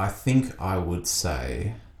 I think I would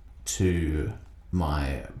say to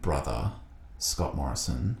my brother, Scott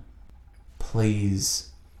Morrison,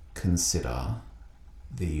 please consider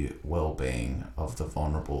the well-being of the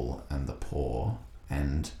vulnerable and the poor,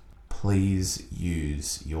 and please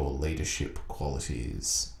use your leadership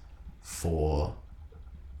qualities for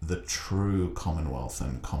the true commonwealth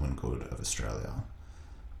and common good of Australia.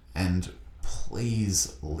 And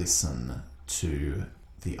please listen to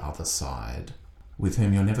the other side, with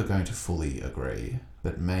whom you're never going to fully agree,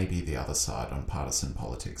 but maybe the other side on partisan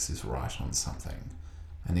politics is right on something.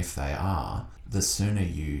 And if they are, the sooner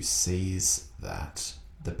you seize that,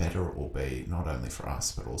 the better it will be, not only for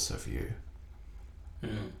us, but also for you.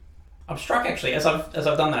 I'm struck, actually, as I've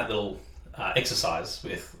done that little exercise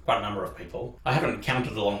with quite a number of people. I haven't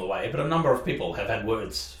counted along the way, but a number of people have had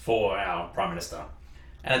words for our Prime Minister.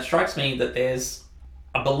 And it strikes me that there's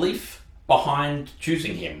a belief behind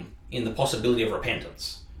choosing him in the possibility of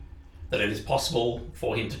repentance. That it is possible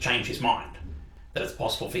for him to change his mind. That it's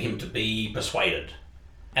possible for him to be persuaded.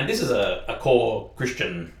 And this is a core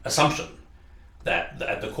Christian assumption, that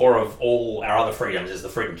at the core of all our other freedoms is the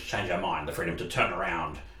freedom to change our mind, the freedom to turn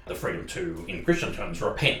around, the freedom to, in Christian terms,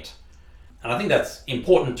 repent. And I think that's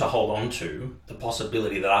important to hold on to, the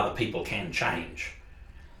possibility that other people can change.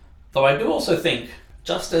 Though I do also think,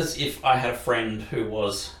 just as if I had a friend who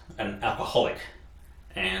was an alcoholic,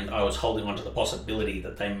 and I was holding on to the possibility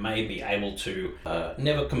that they may be able to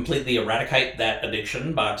never completely eradicate that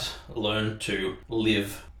addiction, but learn to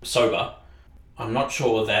live sober, I'm not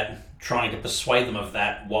sure that trying to persuade them of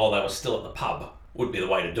that while they were still at the pub would be the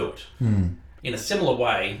way to do it. In a similar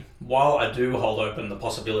way, while I do hold open the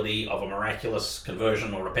possibility of a miraculous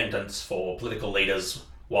conversion or repentance for political leaders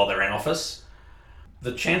while they're in office,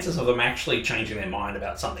 the chances of them actually changing their mind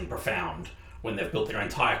about something profound when they've built their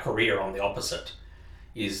entire career on the opposite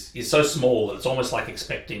is so small that it's almost like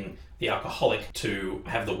expecting the alcoholic to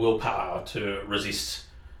have the willpower to resist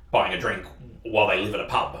buying a drink while they live at a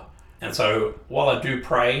pub. And so while I do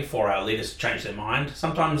pray for our leaders to change their mind,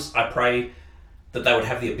 sometimes I pray that they would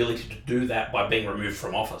have the ability to do that by being removed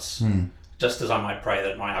from office. Just as I might pray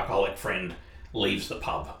that my alcoholic friend leaves the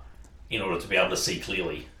pub in order to be able to see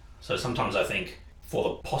clearly. So sometimes I think for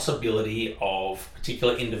the possibility of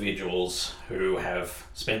particular individuals who have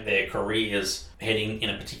spent their careers heading in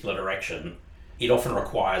a particular direction, it often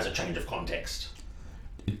requires a change of context.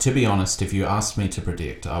 To be honest, if you asked me to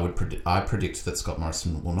predict, I predict that Scott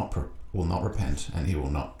Morrison will not repent and he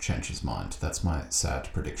will not change his mind. That's my sad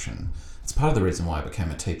prediction. It's part of the reason why I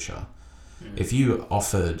became a teacher. If you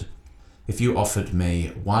offered me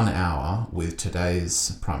 1 hour with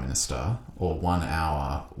today's Prime Minister or 1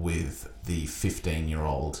 hour with the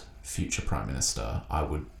 15-year-old future Prime Minister, I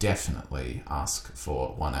would definitely ask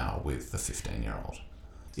for 1 hour with the 15-year-old.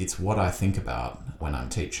 It's what I think about when I'm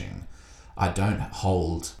teaching. I don't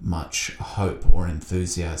hold much hope or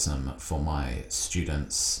enthusiasm for my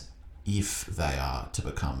students if they are to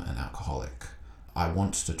become an alcoholic. I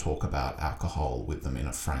want to talk about alcohol with them in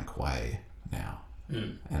a frank way now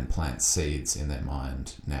and plant seeds in their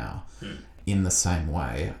mind now. In the same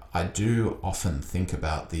way, I do often think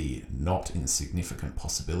about the not insignificant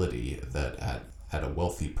possibility that at a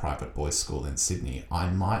wealthy private boys' school in Sydney, I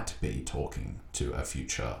might be talking to a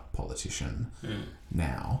future politician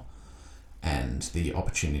now. And the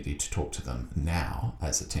opportunity to talk to them now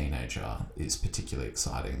as a teenager is particularly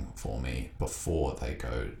exciting for me before they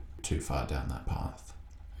go too far down that path.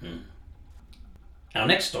 Our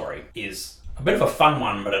next story is a bit of a fun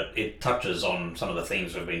one, but it touches on some of the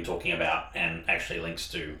themes we've been talking about and actually links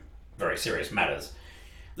to very serious matters.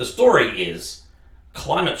 The story is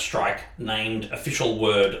Climate Strike named official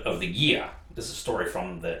word of the year. This is a story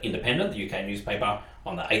from The Independent, the UK newspaper,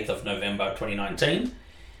 on the 8th of November 2019.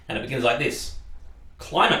 And it begins like this.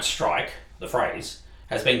 Climate strike, the phrase,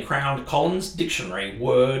 has been crowned Collins Dictionary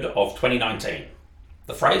Word of 2019.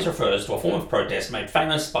 The phrase refers to a form of protest made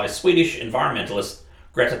famous by Swedish environmentalist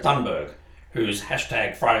Greta Thunberg, whose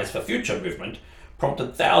 #Fridays for Future movement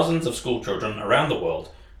prompted thousands of schoolchildren around the world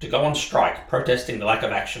to go on strike protesting the lack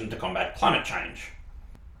of action to combat climate change.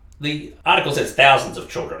 The article says thousands of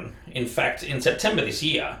children. In fact, in September this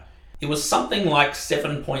year, it was something like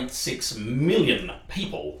 7.6 million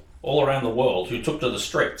people all around the world who took to the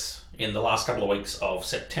streets in the last couple of weeks of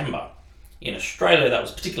September. In Australia, that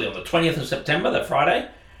was particularly on the 20th of September, that Friday.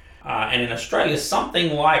 And in Australia,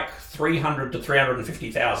 something like 300 to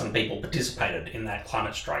 350,000 people participated in that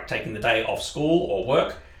climate strike, taking the day off school or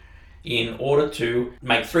work in order to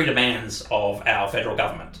make three demands of our federal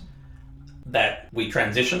government: that we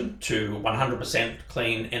transition to 100%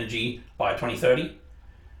 clean energy by 2030,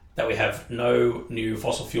 that we have no new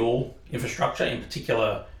fossil fuel infrastructure, in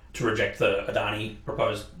particular to reject the Adani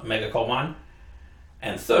proposed mega coal mine,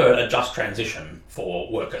 and third, a just transition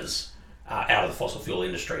for workers out of the fossil fuel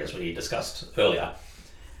industry, as we discussed earlier.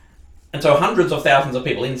 And so hundreds of thousands of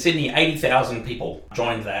people, in Sydney, 80,000 people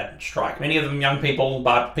joined that strike. Many of them young people,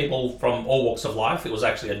 but people from all walks of life. It was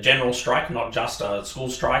actually a general strike, not just a school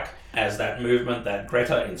strike, as that movement that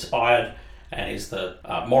Greta inspired and is the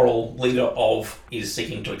moral leader of, is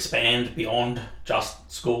seeking to expand beyond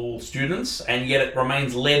just school students, and yet it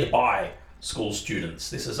remains led by school students.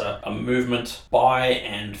 This is a movement by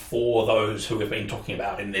and for those who we've been talking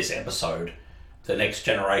about in this episode, the next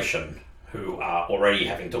generation, who are already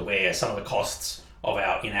having to bear some of the costs of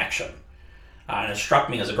our inaction. And it struck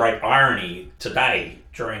me as a great irony today,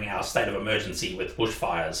 during our state of emergency with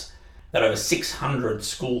bushfires, that over 600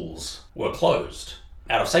 schools were closed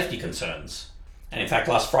out of safety concerns. And in fact,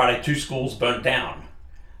 last Friday, 2 schools burnt down.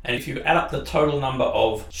 And if you add up the total number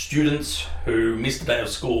of students who missed a day of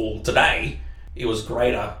school today, it was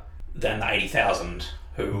greater than the 80,000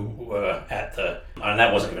 who were at the, and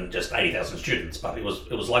that wasn't even just 80,000 students, but it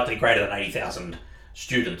was likely greater than 80,000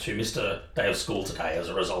 students who missed a day of school today as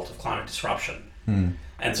a result of climate disruption.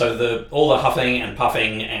 And so all the huffing and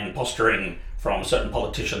puffing and posturing from certain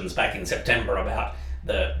politicians back in September about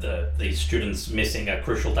the students missing a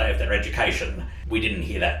crucial day of their education, we didn't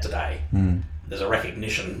hear that today. There's a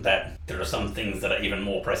recognition that there are some things that are even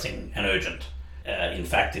more pressing and urgent. In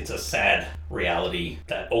fact, it's a sad reality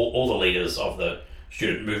that all the leaders of the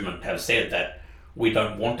student movement have said that we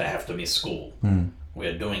don't want to have to miss school.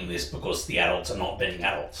 We're doing this because the adults are not being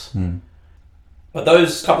adults. But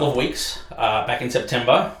those couple of weeks, back in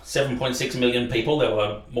September, 7.6 million people, there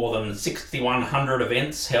were more than 6,100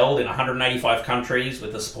 events held in 185 countries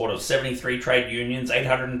with the support of 73 trade unions,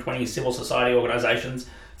 820 civil society organisations,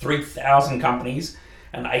 3,000 companies,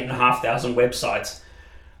 and 8,500 websites.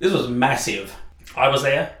 This was massive. I was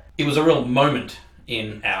there. It was a real moment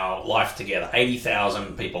in our life together.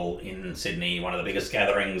 80,000 people in Sydney, one of the biggest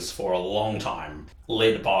gatherings for a long time,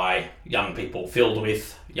 led by young people, filled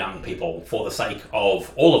with young people for the sake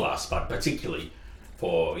of all of us, but particularly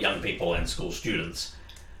for young people and school students.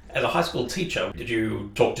 As a high school teacher, did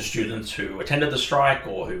you talk to students who attended the strike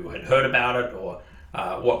or who had heard about it, or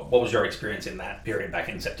what was your experience in that period back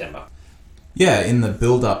in September? Yeah, in the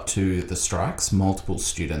build-up to the strikes, multiple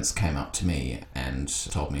students came up to me and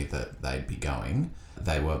told me that they'd be going.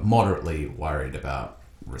 They were moderately worried about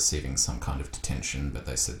receiving some kind of detention, but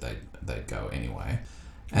they said they'd go anyway.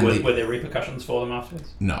 And were there repercussions for them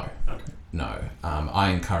afterwards? No. Okay. No. I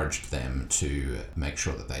encouraged them to make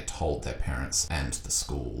sure that they told their parents and the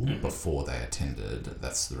school before they attended.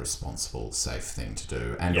 That's the responsible, safe thing to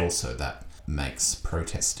do. And also that makes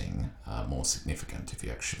protesting more significant if you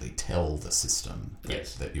actually tell the system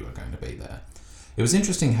that you are going to be there. It was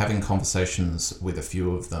interesting having conversations with a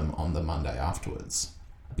few of them on the Monday afterwards,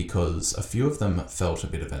 because a few of them felt a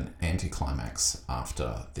bit of an anticlimax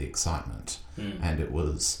after the excitement. And it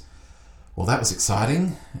was, well, that was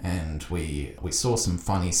exciting, and we saw some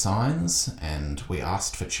funny signs, and we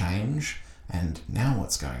asked for change, and now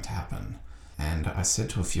what's going to happen? And I said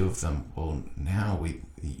to a few of them, well, now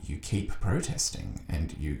you keep protesting,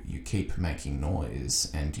 and you keep making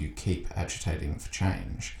noise, and you keep agitating for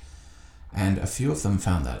change. And a few of them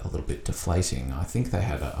found that a little bit deflating. I think they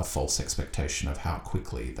had a false expectation of how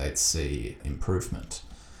quickly they'd see improvement.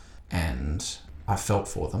 And I felt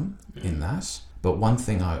for them in that. But one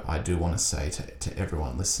thing I do want to say to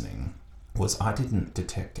everyone listening was I didn't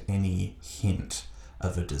detect any hint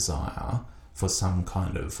of a desire for some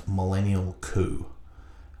kind of millennial coup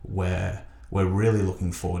where we're really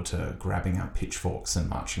looking forward to grabbing our pitchforks and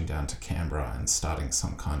marching down to Canberra and starting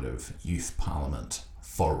some kind of youth parliament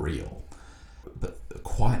for real. But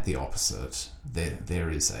quite the opposite. There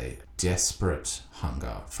is a desperate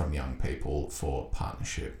hunger from young people for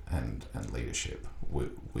partnership and leadership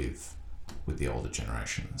with the older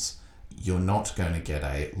generations. You're not going to get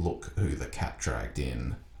a look who the cat dragged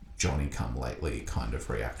in, Johnny come lately kind of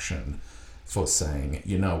reaction for saying,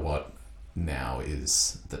 you know what, now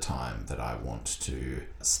is the time that I want to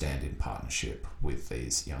stand in partnership with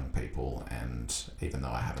these young people, and even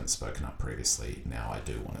though I haven't spoken up previously, now I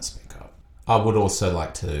do want to speak up. I would also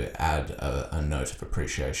like to add a note of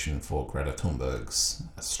appreciation for Greta Thunberg's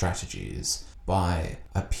strategies by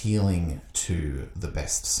appealing to the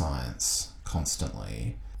best science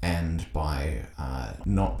constantly and by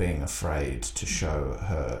not being afraid to show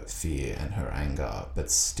her fear and her anger, but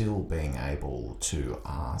still being able to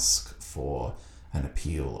ask for an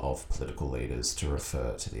appeal of political leaders to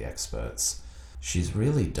refer to the experts. She's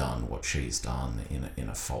really done what she's done in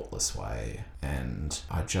a faultless way, and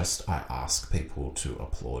I ask people to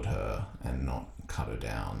applaud her and not cut her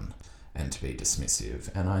down and to be dismissive.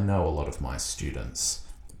 And I know a lot of my students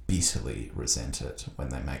bitterly resent it when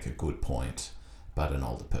they make a good point, but an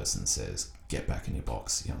older person says, "Get back in your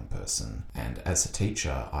box, young person." And as a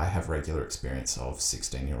teacher, I have regular experience of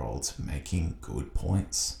 16-year-olds making good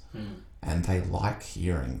points. And they like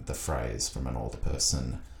hearing the phrase from an older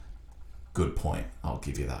person, "Good point, I'll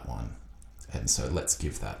give you that one." And so let's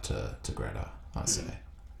give that to Greta, I say.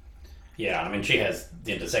 Yeah, I mean, she has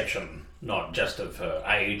the intersection not just of her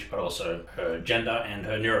age, but also her gender and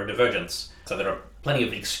her neurodivergence. So there are plenty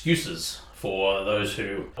of excuses for those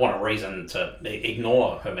who want a reason to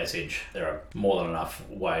ignore her message. There are more than enough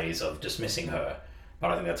ways of dismissing her.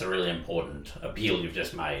 But I think that's a really important appeal you've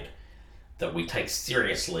just made, that we take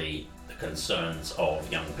seriously the concerns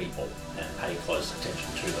of young people and pay close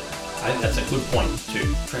attention to them. I think that's a good point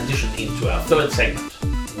to transition into our third segment.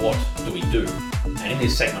 What do we do? And in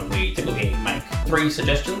this segment, we typically make 3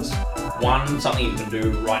 suggestions. 1, something you can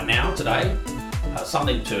do right now, today.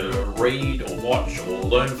 Something to read or watch or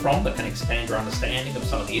learn from that can expand your understanding of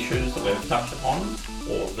some of the issues that we've touched upon,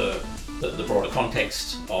 or the broader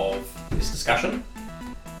context of this discussion.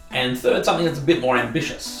 And 3rd, something that's a bit more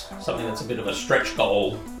ambitious, something that's a bit of a stretch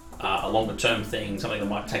goal, a longer term thing, something that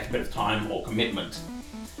might take a bit of time or commitment.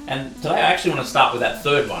 And today I actually want to start with that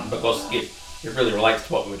 3rd one because it really relates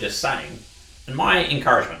to what we were just saying. And my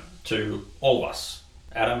encouragement to all of us,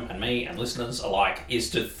 Adam and me and listeners alike, is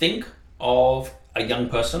to think of a young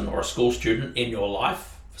person or a school student in your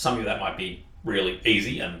life. For some of you that might be really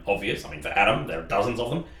easy and obvious. I mean, for Adam, there are dozens of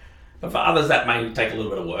them. But for others that may take a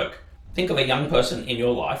little bit of work. Think of a young person in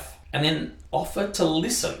your life and then offer to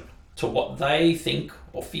listen to what they think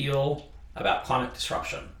or feel about climate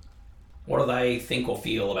disruption. What do they think or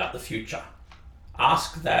feel about the future?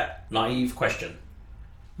 Ask that naive question.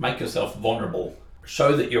 Make yourself vulnerable.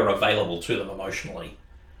 Show that you're available to them emotionally,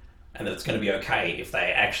 and that it's going to be okay if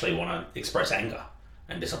they actually want to express anger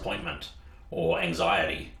and disappointment or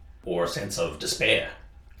anxiety or a sense of despair.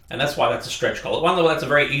 And that's why that's a stretch goal. At one level, that's a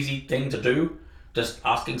very easy thing to do, just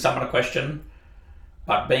asking someone a question,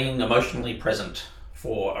 but being emotionally present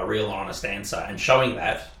for a real honest answer and showing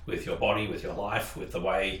that with your body, with your life, with the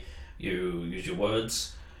way you use your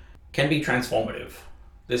words, can be transformative.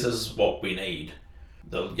 This is what we need.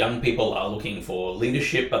 The young people are looking for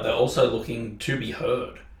leadership, but they're also looking to be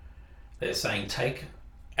heard. They're saying, take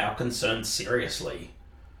our concerns seriously.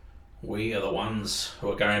 We are the ones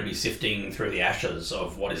who are going to be sifting through the ashes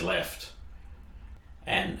of what is left.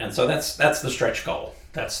 And so that's the stretch goal.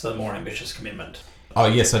 That's the more ambitious commitment. Oh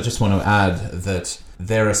yes, I just want to add that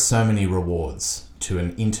there are so many rewards to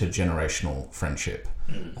an intergenerational friendship.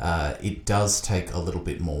 It does take a little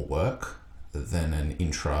bit more work than an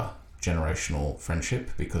intra-generational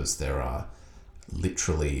friendship because there are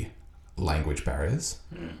literally language barriers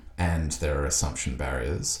and there are assumption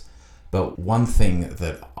barriers. But one thing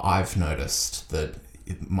that I've noticed that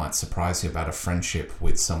it might surprise you about a friendship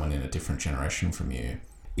with someone in a different generation from you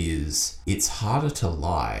is it's harder to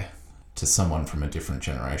lie to someone from a different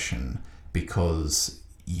generation because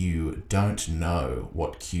you don't know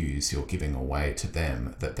what cues you're giving away to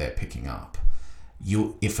them that they're picking up.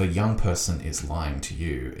 If a young person is lying to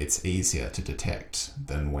you, it's easier to detect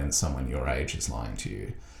than when someone your age is lying to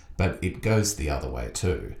you. But it goes the other way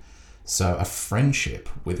too. So a friendship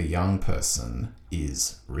with a young person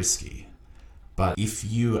is risky. But if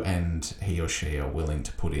you and he or she are willing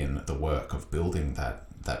to put in the work of building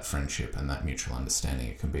that friendship and that mutual understanding,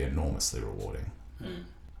 it can be enormously rewarding.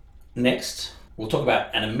 Next, we'll talk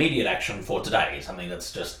about an immediate action for today, something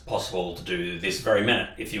that's just possible to do this very minute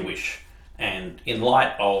if you wish. And in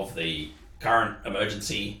light of the current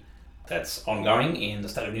emergency that's ongoing in the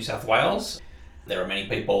state of New South Wales, there are many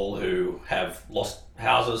people who have lost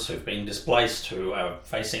houses, who've been displaced, who are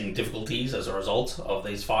facing difficulties as a result of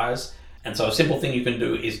these fires. And so a simple thing you can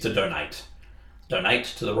do is to donate. Donate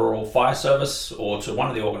to the Rural Fire Service or to one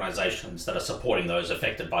of the organisations that are supporting those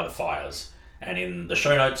affected by the fires. And in the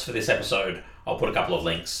show notes for this episode, I'll put a couple of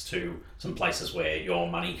links to some places where your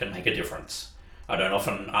money can make a difference. I don't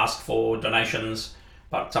often ask for donations,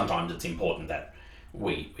 but sometimes it's important that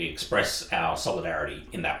we express our solidarity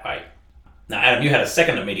in that way. Now, Adam, you had a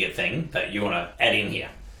second immediate thing that you want to add in here.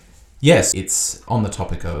 Yes, it's on the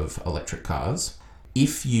topic of electric cars.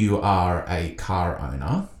 If you are a car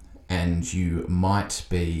owner and you might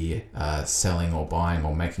be selling or buying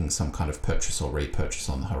or making some kind of purchase or repurchase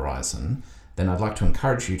on the horizon, then I'd like to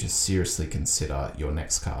encourage you to seriously consider your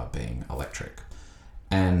next car being electric.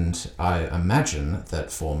 And I imagine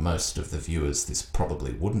that for most of the viewers, this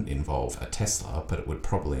probably wouldn't involve a Tesla, but it would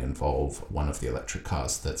probably involve one of the electric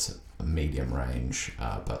cars that's a medium range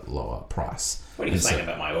but lower price. What are you saying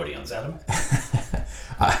about my audience, Adam?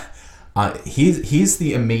 Here's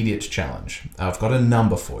the immediate challenge. I've got a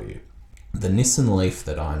number for you. The Nissan Leaf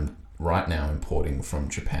that I'm right now importing from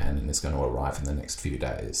Japan and is going to arrive in the next few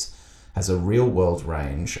days has a real-world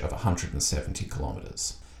range of 170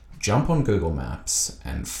 kilometers. Jump on Google Maps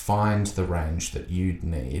and find the range that you'd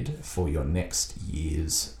need for your next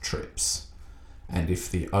year's trips. And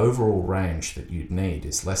if the overall range that you'd need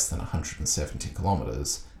is less than 170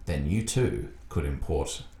 kilometers, then you too could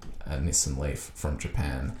import a Nissan Leaf from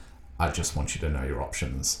Japan. I just want you to know your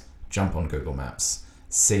options. Jump on Google Maps,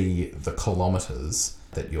 see the kilometers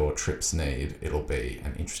that your trips need. It'll be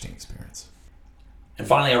an interesting experience. And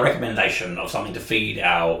finally, a recommendation of something to feed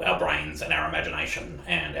our brains and our imagination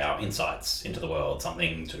and our insights into the world.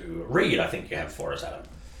 Something to read, I think you have for us, Adam.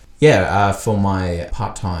 Yeah, for my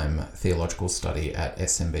part-time theological study at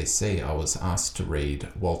SMBC, I was asked to read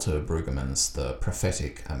Walter Brueggemann's The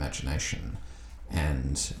Prophetic Imagination.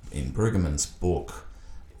 And in Brueggemann's book,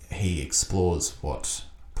 he explores what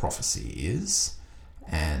prophecy is.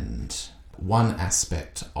 And one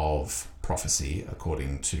aspect of prophecy,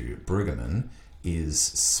 according to Brueggemann, is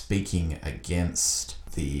speaking against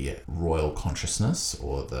the royal consciousness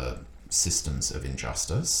or the systems of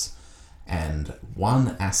injustice. And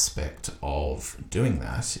one aspect of doing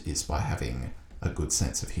that is by having a good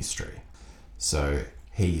sense of history. So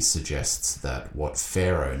he suggests that what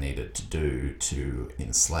Pharaoh needed to do to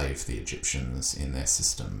enslave the Egyptians in their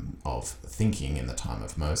system of thinking in the time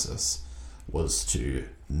of Moses was to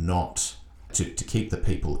keep the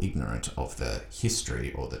people ignorant of the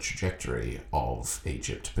history or the trajectory of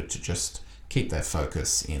Egypt, but to just keep their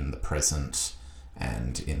focus in the present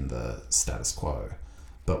and in the status quo.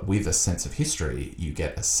 But with a sense of history, you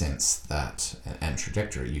get a sense that, and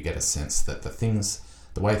trajectory, you get a sense that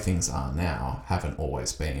the way things are now haven't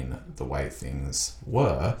always been the way things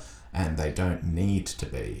were, and they don't need to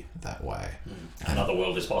be that way. Another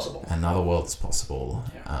world is possible. Another world is possible,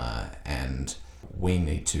 yeah. And we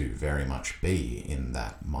need to very much be in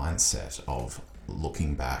that mindset of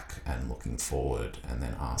looking back and looking forward and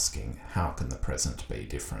then asking, how can the present be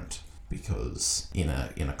different? Because in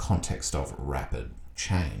a context of rapid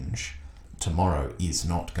change, tomorrow is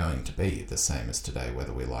not going to be the same as today,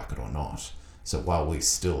 whether we like it or not. So while we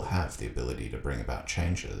still have the ability to bring about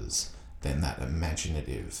changes, then that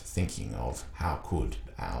imaginative thinking of how could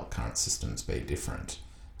our current systems be different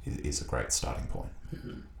is a great starting point.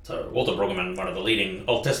 Mm-hmm. So Walter Brueggemann, one of the leading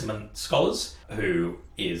Old Testament scholars, who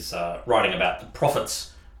is writing about the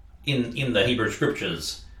prophets in the Hebrew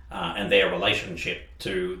Scriptures and their relationship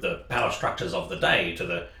to the power structures of the day, to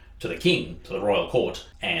the king, to the royal court,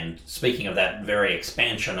 and speaking of that very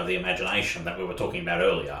expansion of the imagination that we were talking about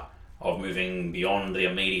earlier, of moving beyond the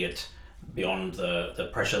immediate, beyond the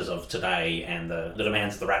pressures of today and the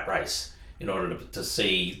demands of the rat race, in order to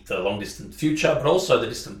see the long distant future, but also the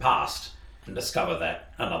distant past, and discover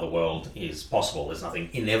that another world is possible. There's nothing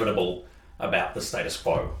inevitable about the status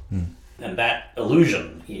quo. And that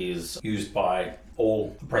illusion is used by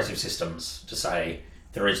all oppressive systems to say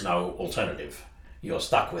there is no alternative. You're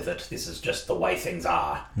stuck with it. This is just the way things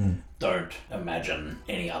are. Don't imagine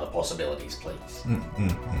any other possibilities, please.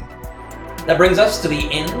 That brings us to the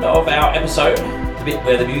end of our episode, the bit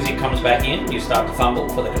where the music comes back in. You start to fumble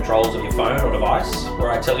for the controls of your phone or device, where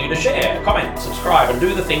I tell you to share, comment, subscribe, and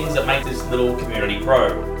do the things that make this little community grow.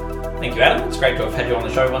 Thank you, Adam. It's great to have had you on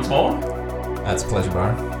the show once more. That's a pleasure,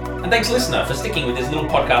 Byron. And thanks, listener, for sticking with this little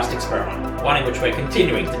podcast experiment, one in which we're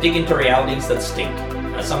continuing to dig into realities that stink,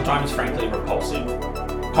 and are sometimes frankly repulsive.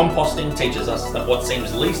 Composting teaches us that what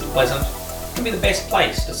seems least pleasant can be the best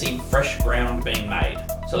place to see fresh ground being made.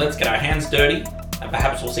 So let's get our hands dirty, and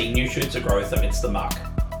perhaps we'll see new shoots of growth amidst the muck.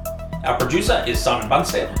 Our producer is Simon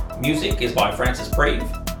Bunstead, music is by Francis Preeve,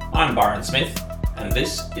 I'm Byron Smith, and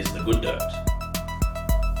this is The Good Dirt.